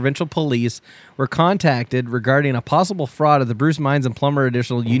Ontario Provincial Police were contacted regarding a possible fraud at the Bruce Mines and Plummer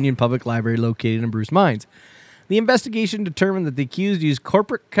Additional Union Public Library located in Bruce Mines. The investigation determined that the accused used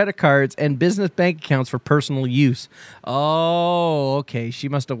corporate credit cards and business bank accounts for personal use. Oh, okay. She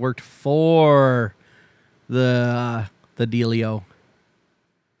must have worked for the dealio.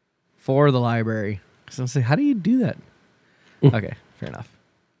 For the library. So I say, how do you do that? Okay, fair enough.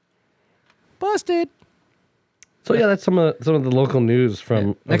 Busted. So yeah, that's some of the local news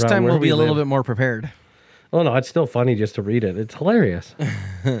from. Next around time where we'll be we a little live. bit more prepared. Oh no, it's still funny just to read it. It's hilarious.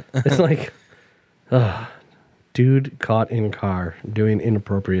 It's like, dude caught in car doing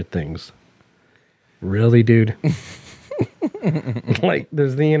inappropriate things. Really, dude? Like,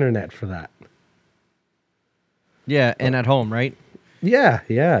 there's the internet for that. Yeah, and at home, right? Yeah,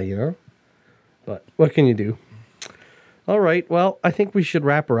 you know. But what can you do? All right, well, I think we should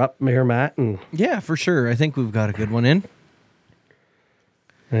wrap her up, Mayor Matt, and Yeah, for sure. I think we've got a good one in.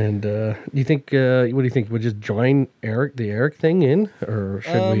 you think? What do you think? We'll just join the Eric thing in, or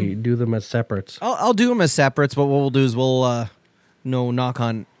should we do them as separates? I'll do them as separates, but what we'll do is we'll no knock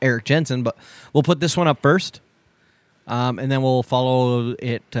on Eric Jensen, but we'll put this one up first, and then we'll follow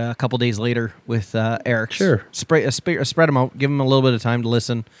it a couple days later with Eric's. Sure. Spread them out. Give them a little bit of time to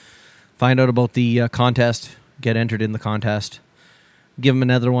listen, find out about the contest, get entered in the contest. Give them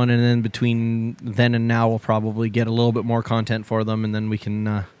another one, and then between then and now, we'll probably get a little bit more content for them, and then we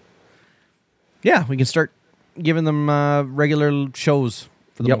can, we can start giving them regular shows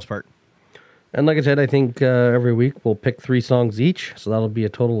for the Yep. most part. And like I said, I think every week we'll pick 3 songs each, so that'll be a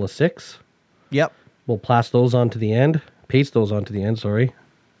total of 6. Yep. We'll paste those onto the end, sorry.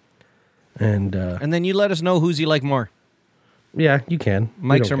 And And then you let us know whose you like more, yeah, you can. We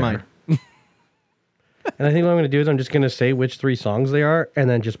Mike's don't or care. mine. And I think what I'm going to do is I'm just going to say which 3 songs they are, and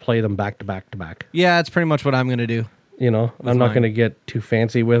then just play them back to back to back. Yeah, that's pretty much what I'm going to do. You know, I'm not mine. going to get too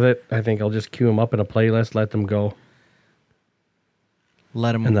fancy with it. I think I'll just queue them up in a playlist, let them go.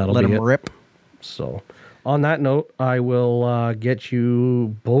 Let them And that'll be it. rip. So, on that note, I will get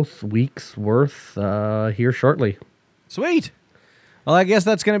you both weeks worth here shortly. Sweet. Well, I guess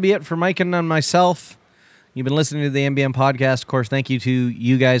that's going to be it for Mike and myself. You've been listening to the MBM podcast. Of course, thank you to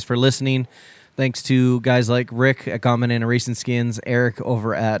you guys for listening. Thanks to guys like Rick at Common and Racing Skins, Eric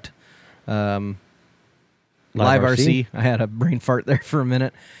over at Live RC. I had a brain fart there for a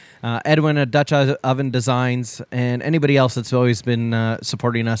minute. Edwin at Dutch Oven Designs, and anybody else that's always been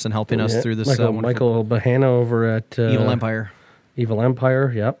supporting us and helping us through this Michael Bahana over at Evil Empire. Evil Empire,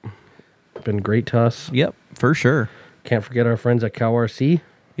 yep. Been great to us. Yep, for sure. Can't forget our friends at Cow RC.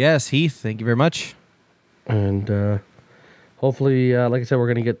 Yes, Heath, thank you very much. And hopefully, like I said,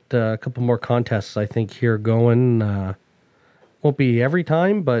 we're going to get a couple more contests, I think, here going. Won't be every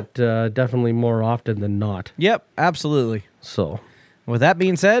time, but definitely more often than not. Yep, absolutely. So, With that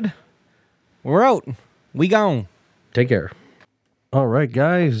being said, we're out. We gone. take care. All right,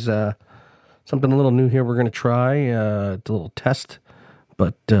 guys. Something a little new here we're going to try. It's a little test,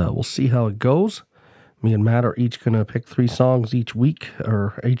 but we'll see how it goes. Me and Matt are each going to pick 3 songs each week,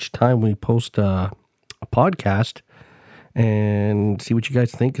 or each time we post a podcast, and see what you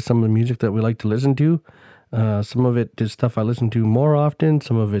guys think of some of the music that we like to listen to. Some of it is stuff I listen to more often,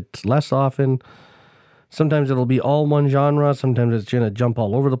 some of it's less often. Sometimes it'll be all one genre, sometimes it's going to jump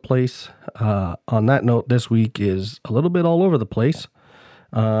all over the place. On that note, this week is a little bit all over the place.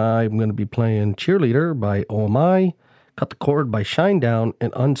 I'm going to be playing Cheerleader by OMI, Cut the Cord by Shinedown,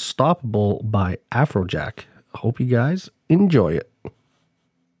 and Unstoppable by Afrojack. I hope you guys enjoy it.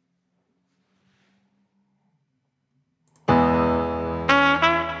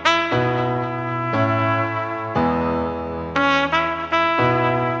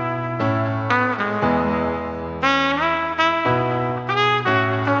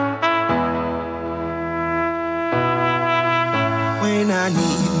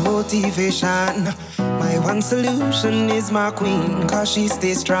 motivation. My one solution is my queen, cause she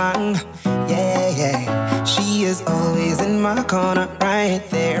stays strong. Yeah, yeah. She is always in my corner, right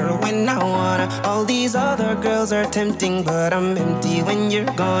there when I wanna. All these other girls are tempting, but I'm empty when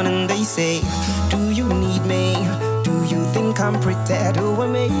you're gone. And they say, do you need me? Do you think I'm pretty? Do I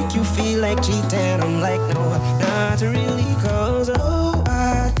make you feel like cheating? I'm like, no, not really, cause oh,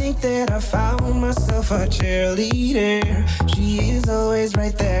 I think that I found myself a cheerleader. She is always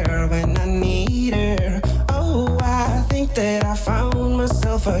right there when I need her. Oh, I think that I found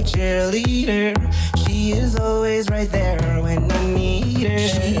myself a cheerleader. She is always right there when I need her.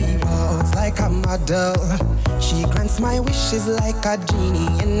 She walks like a model. She grants my wishes like a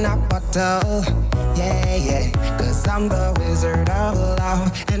genie in a bottle. Yeah, yeah, cause I'm the wizard of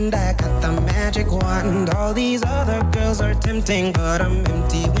love, and I got the magic wand. All these other girls are tempting, but I'm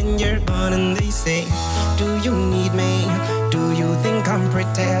empty when you're gone. And they say, do you need me? Do you think I'm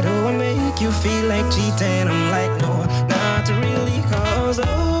pretty? Do I make you feel like cheating? I'm like, no, not really, cause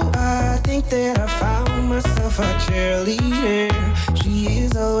oh, I think that I found myself a cheerleader. She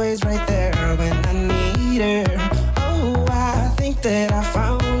is always right there when I need her. Oh, I think that I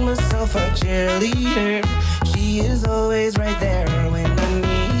found myself a cheerleader. She is always right there when I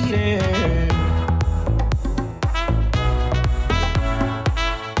need her.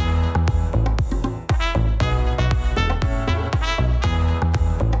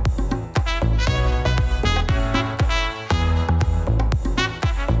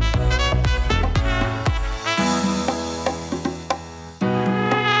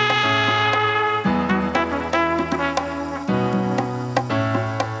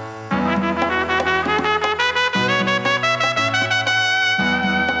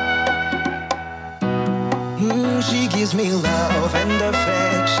 She gives me love and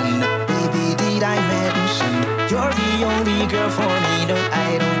affection. Baby, did I mention you're the only girl for me? No,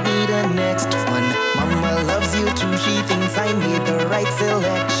 I don't need a next one. Mama loves you too. She thinks I made the right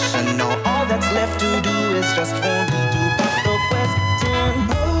selection. Now all that's left to do is just for me to put the question.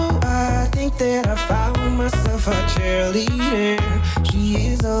 Oh, I think that I found myself a cheerleader. She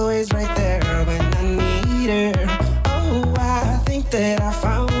is always right there when I need her. Oh, I think that I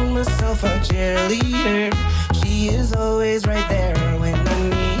found myself a cheerleader. She is always right there when I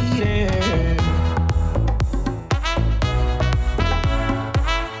need her.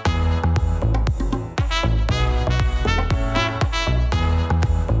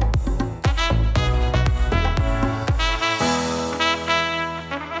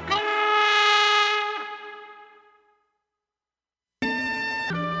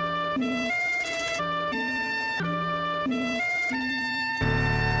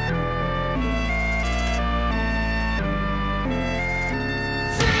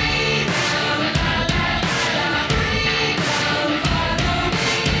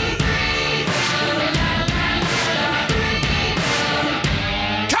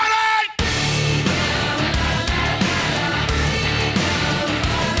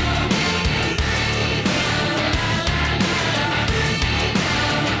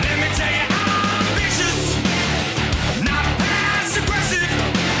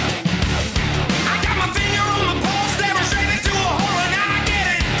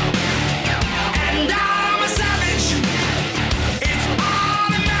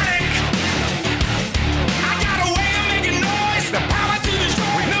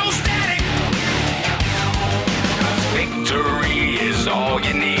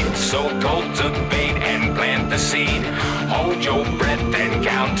 So cultivate and plant the seed. Hold your breath and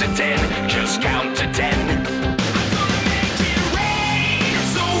count to 10. Just count to 10.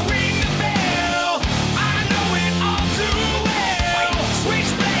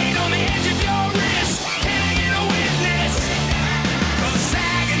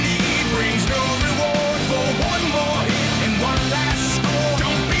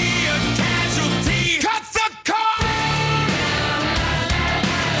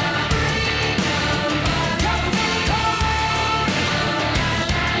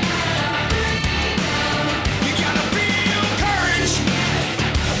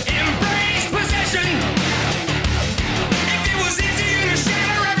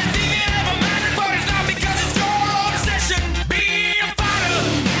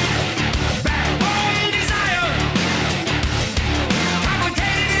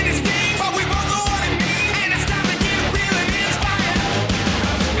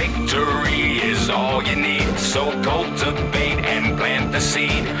 So cultivate and plant the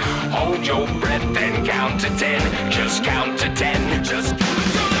seed. Hold your breath and count to 10. Just count to 10. Just I'm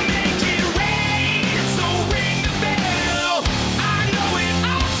gonna make it rain. So ring the bell. I know it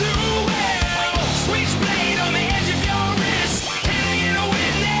all too well. Switchblade on the edge of your wrist. Can I get a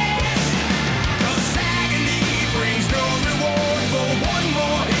witness?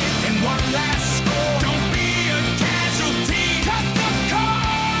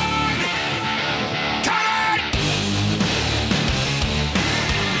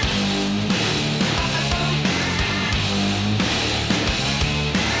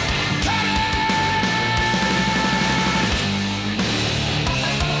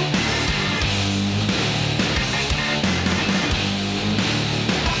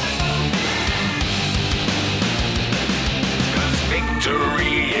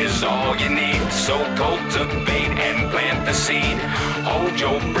 is all you need. So cultivate and plant the seed. Hold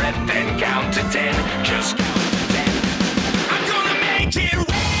your breath and count to 10. Just count to 10. I'm gonna make it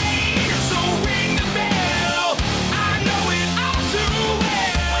rain, so ring the bell. I know it all too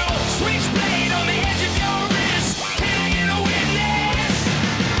well. Switchblade on the edge of your wrist. Can I get a witness?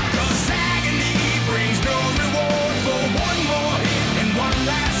 'Cause agony brings no reward for one more hit and one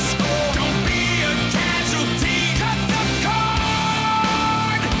last score. Don't be a casualty. Cut the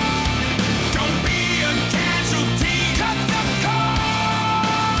cord. Don't be a casualty. Cut the cord.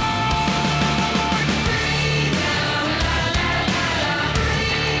 Freedom, la la la la.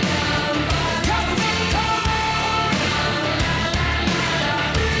 Freedom, cut the cord. La la la la.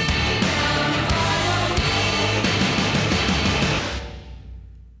 Freedom, follow me.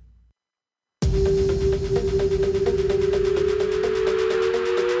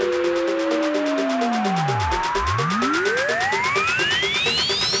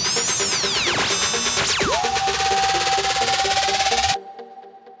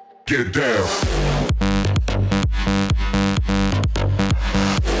 Get down.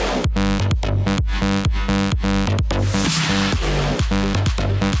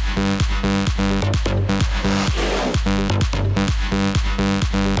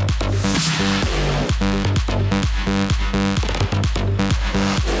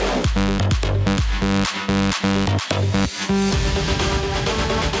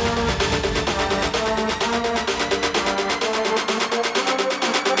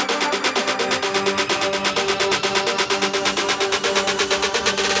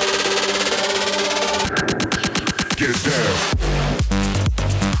 Get down.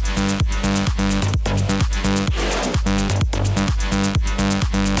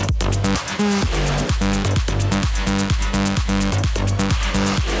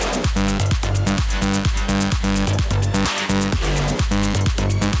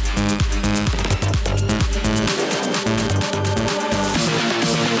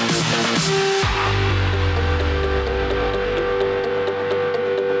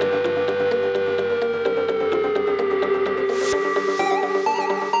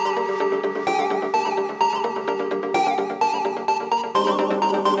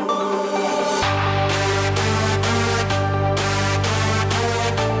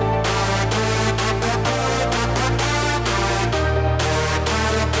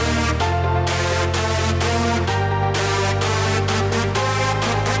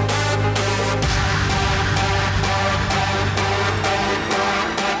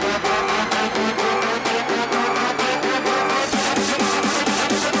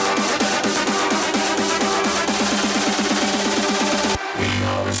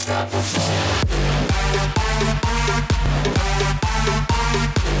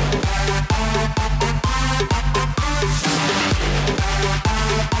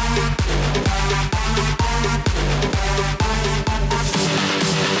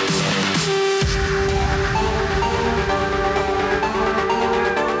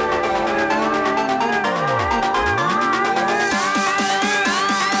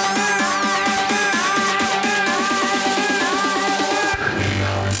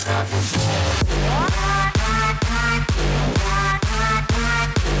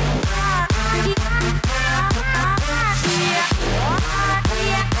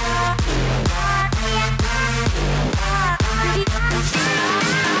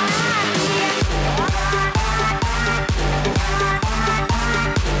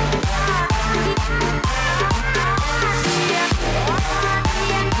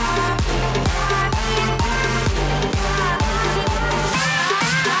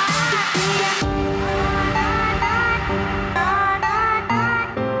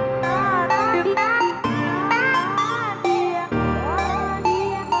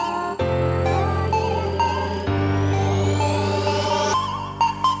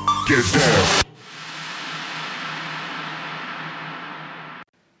 Get down.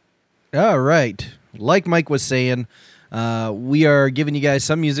 All right. Like Mike was saying, we are giving you guys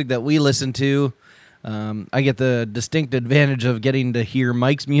some music that we listen to. I get the distinct advantage of getting to hear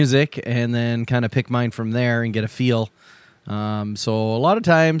Mike's music and then kind of pick mine from there and get a feel. So a lot of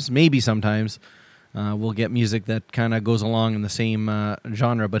times, maybe sometimes, we'll get music that kind of goes along in the same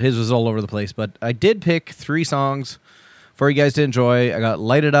genre, but his was all over the place. But I did pick 3 songs for you guys to enjoy. I got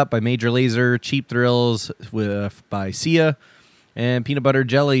Light It Up by Major Lazer, Cheap Thrills by Sia, and Peanut Butter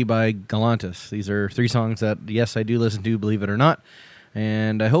Jelly by Galantis. These are 3 songs that, yes, I do listen to, believe it or not.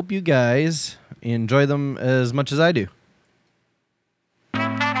 And I hope you guys enjoy them as much as I do.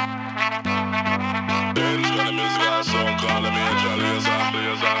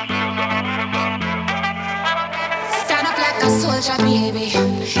 Stand up like a soldier, baby.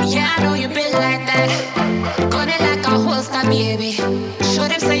 Yeah.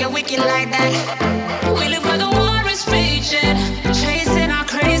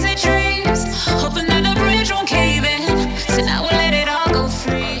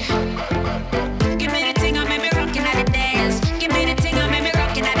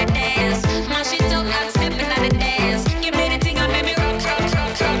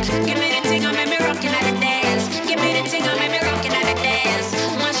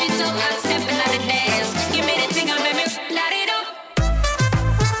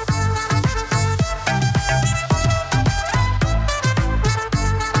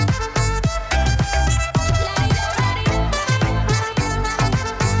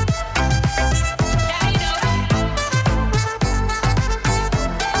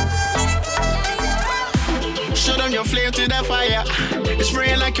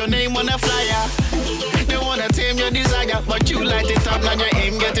 like your name on a flyer. They wanna tame your desire, but you light it up, now your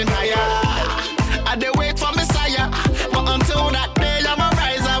aim getting higher. I dey wait for Messiah, but until that day I'ma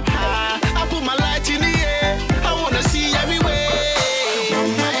rise up high. I put my light in the air, I wanna see everywhere.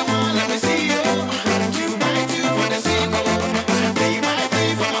 I wanna let me see you. 2x2 for the sequel.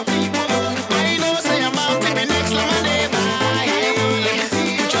 3x3 for my people. I know say I'm out to be next like my neighbor. I wanna let me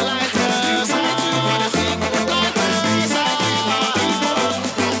see you. Put your lighters on. 2x2 for the sequel. Lighters on.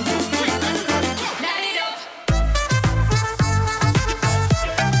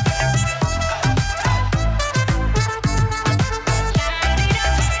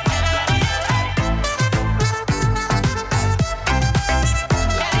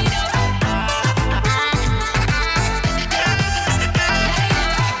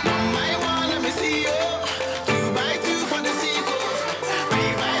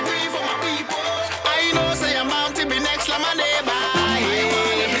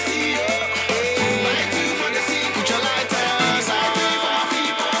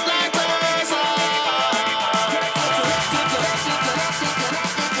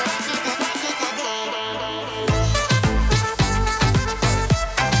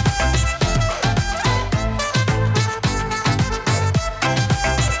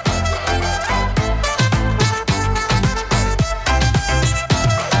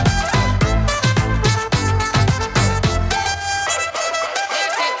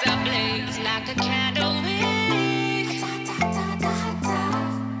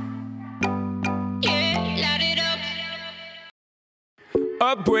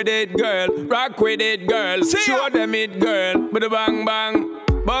 Up with it, girl. Rock with it, girl. Show them it, girl. With a bang bang.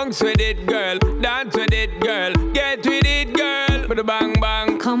 Bounce with it, girl. Dance with it, girl. Get with it, girl. With a bang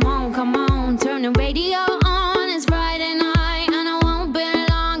bang. Come on, turn the radio on. It's Friday night and I won't be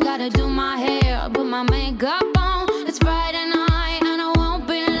long. Gotta do my hair, put my makeup on. It's Friday night and I won't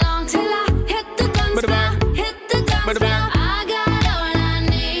be long till I hit the guns now. Hit the guns now. I got all I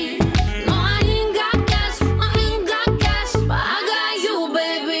need. No, I ain't got cash, but I got you,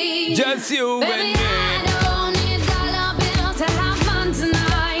 baby. Just you Baby, and me. I don't need dollar bills to have fun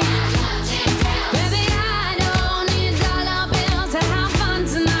tonight. Baby, I don't need dollar bills to have fun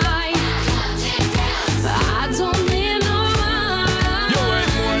tonight. I don't need no money. You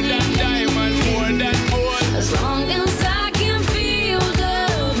ain't more than diamond, more than gold. As long as I can feel the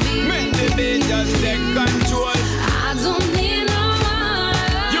beat. Make the beat just take control. I don't need no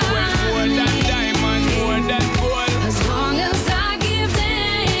money. You ain't more than diamond, more than gold. As long as I give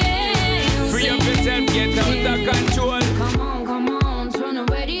them. Free up yourself, get out of control. Come on, turn the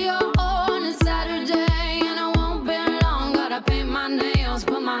radio on. It's Saturday and I won't be long. Gotta paint my nails,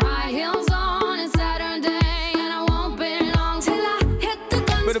 put my high heels on. It's Saturday and I won't be long till I hit the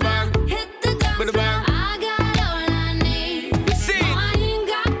guns With a bang. now. Hit the guns With a bang. now. I got all I need. See? No, I ain't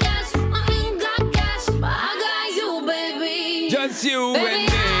got cash, but I got you, baby. Just you Baby, and me.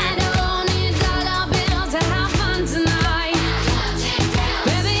 I don't need dollar bills to have fun tonight.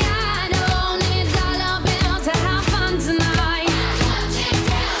 Baby, I don't need dollar bills to have fun tonight.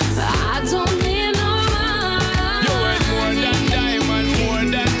 I don't need no money. You ain't more than diamond, more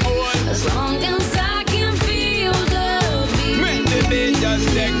than gold. As long as I can feel the beat. Make the beat just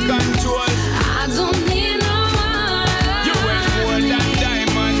take control. I don't need no money. You ain't more than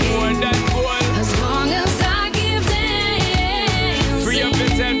diamond, more than gold. As long as I give them. Free up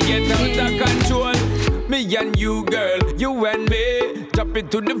yourself, get out of control. Me and you, girl, you and me. Drop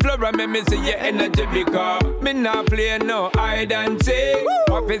it to the floor and make me see your energy because me not play no hide and seek.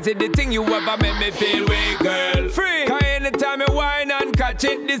 What is it the thing you ever make me feel weak, girl? Free. Cause anytime you whine and catch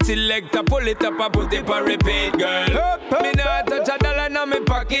it, the selector pull it up and put it on repeat, girl. Me not touch a dollar in my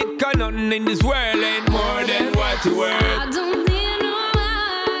pocket, cause nothing in this world ain't more than what you I worth. don't need no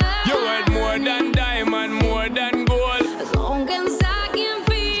money. You worth more than diamond, more than gold. As long as I can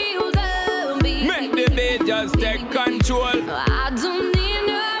feel the beat. Make the beat just take control. I don't need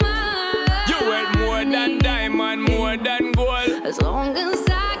no money. You worth more than diamond, more than gold. As long as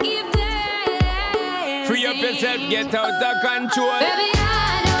I keep dancing. Free up yourself, get out of control. Baby,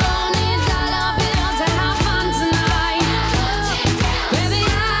 I don't need dollar bills to have fun tonight. Baby,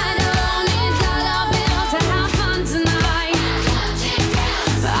 I don't need dollar bills to have fun tonight.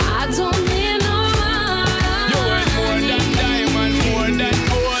 I don't need no money. You worth more than diamond, more than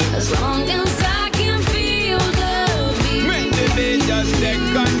gold. As long as I can feel the beat. Make the beat just take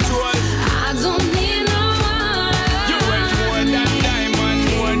control. I don't need no money. You worth more than diamond,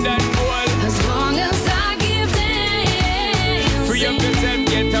 more than gold. As long as I give them. Free up yourself,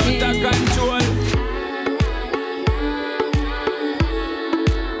 get out of control.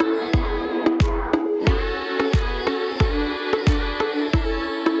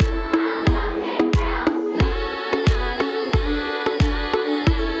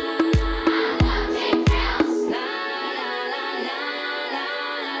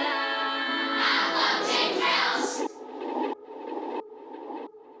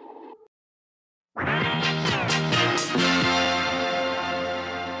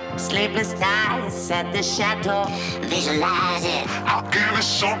 Sleepless nights at the chateau. Visualize it. I'll give it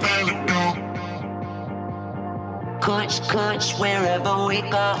something to do. Coach, wherever we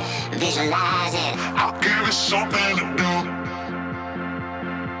go. Visualize it. I'll give it something to do.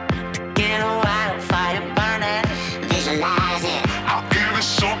 Get a wildfire burning. Visualize it. I'll give it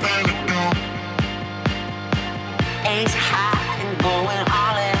something to do. Ace high and going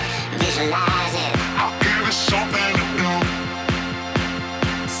all in. Visualize it. I'll give it something to do.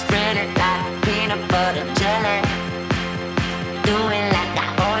 Spread it like peanut butter jelly. Do it like I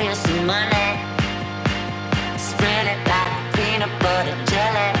owe you some money. Spread it like peanut butter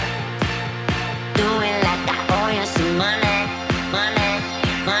jelly. Do it like I owe you some money. Money,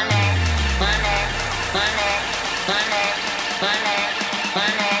 money, money, money, money, money,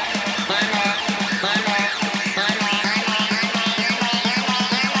 money, money, money, money.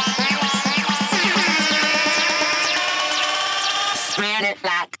 Spread it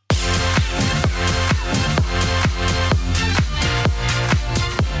like.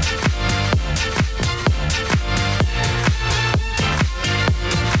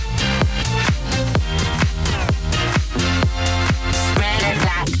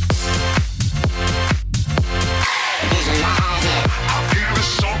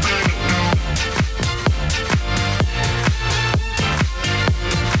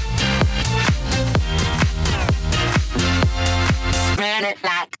 Spread it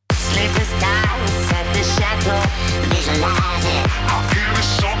like sleepless nights at the chateau. Visualize it. I'll give it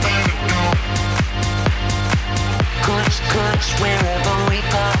something to do. Coach, wherever we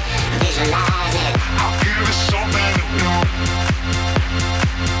go. Visualize it. I'll give it something to do.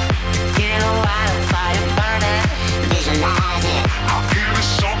 Get a wildfire burning. Visualize it. I'll give it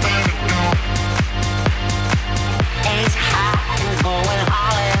something to do. Ace high and going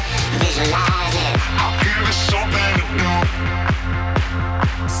all in. Visualize it. I'll give it something to do.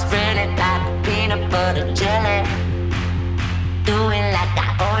 Spread it like peanut butter jelly. Do it like I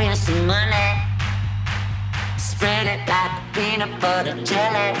owe you some money. Spread it like peanut butter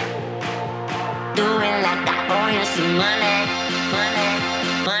jelly. Do it like I owe you some money. Money,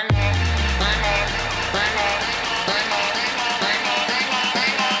 money, money, money, money,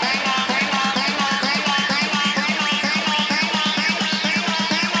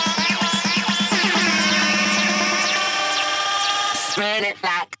 spread it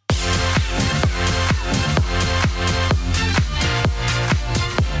like.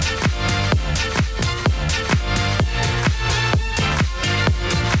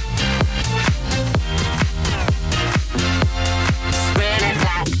 Spread it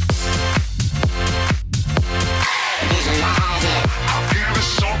like. Visualize it. I'll give it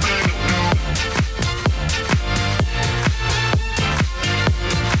something to do.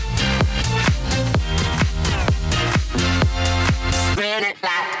 Spread it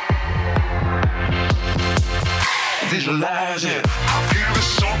like. Visualize it. I'll give it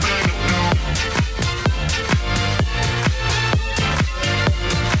something to do.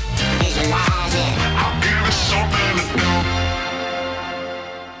 Visualize it. I'll give it something to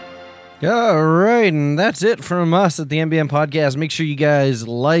do. All right, and that's it from us at the MBM Podcast. Make sure you guys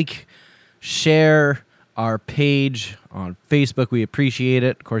like, share our page on Facebook. We appreciate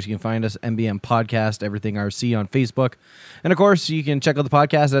it. Of course, you can find us MBM Podcast, Everything RC on Facebook. And of course, you can check out the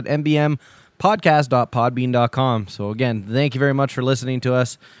podcast at mbmpodcast.podbean.com. So again, thank you very much for listening to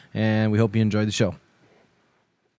us, and we hope you enjoyed the show.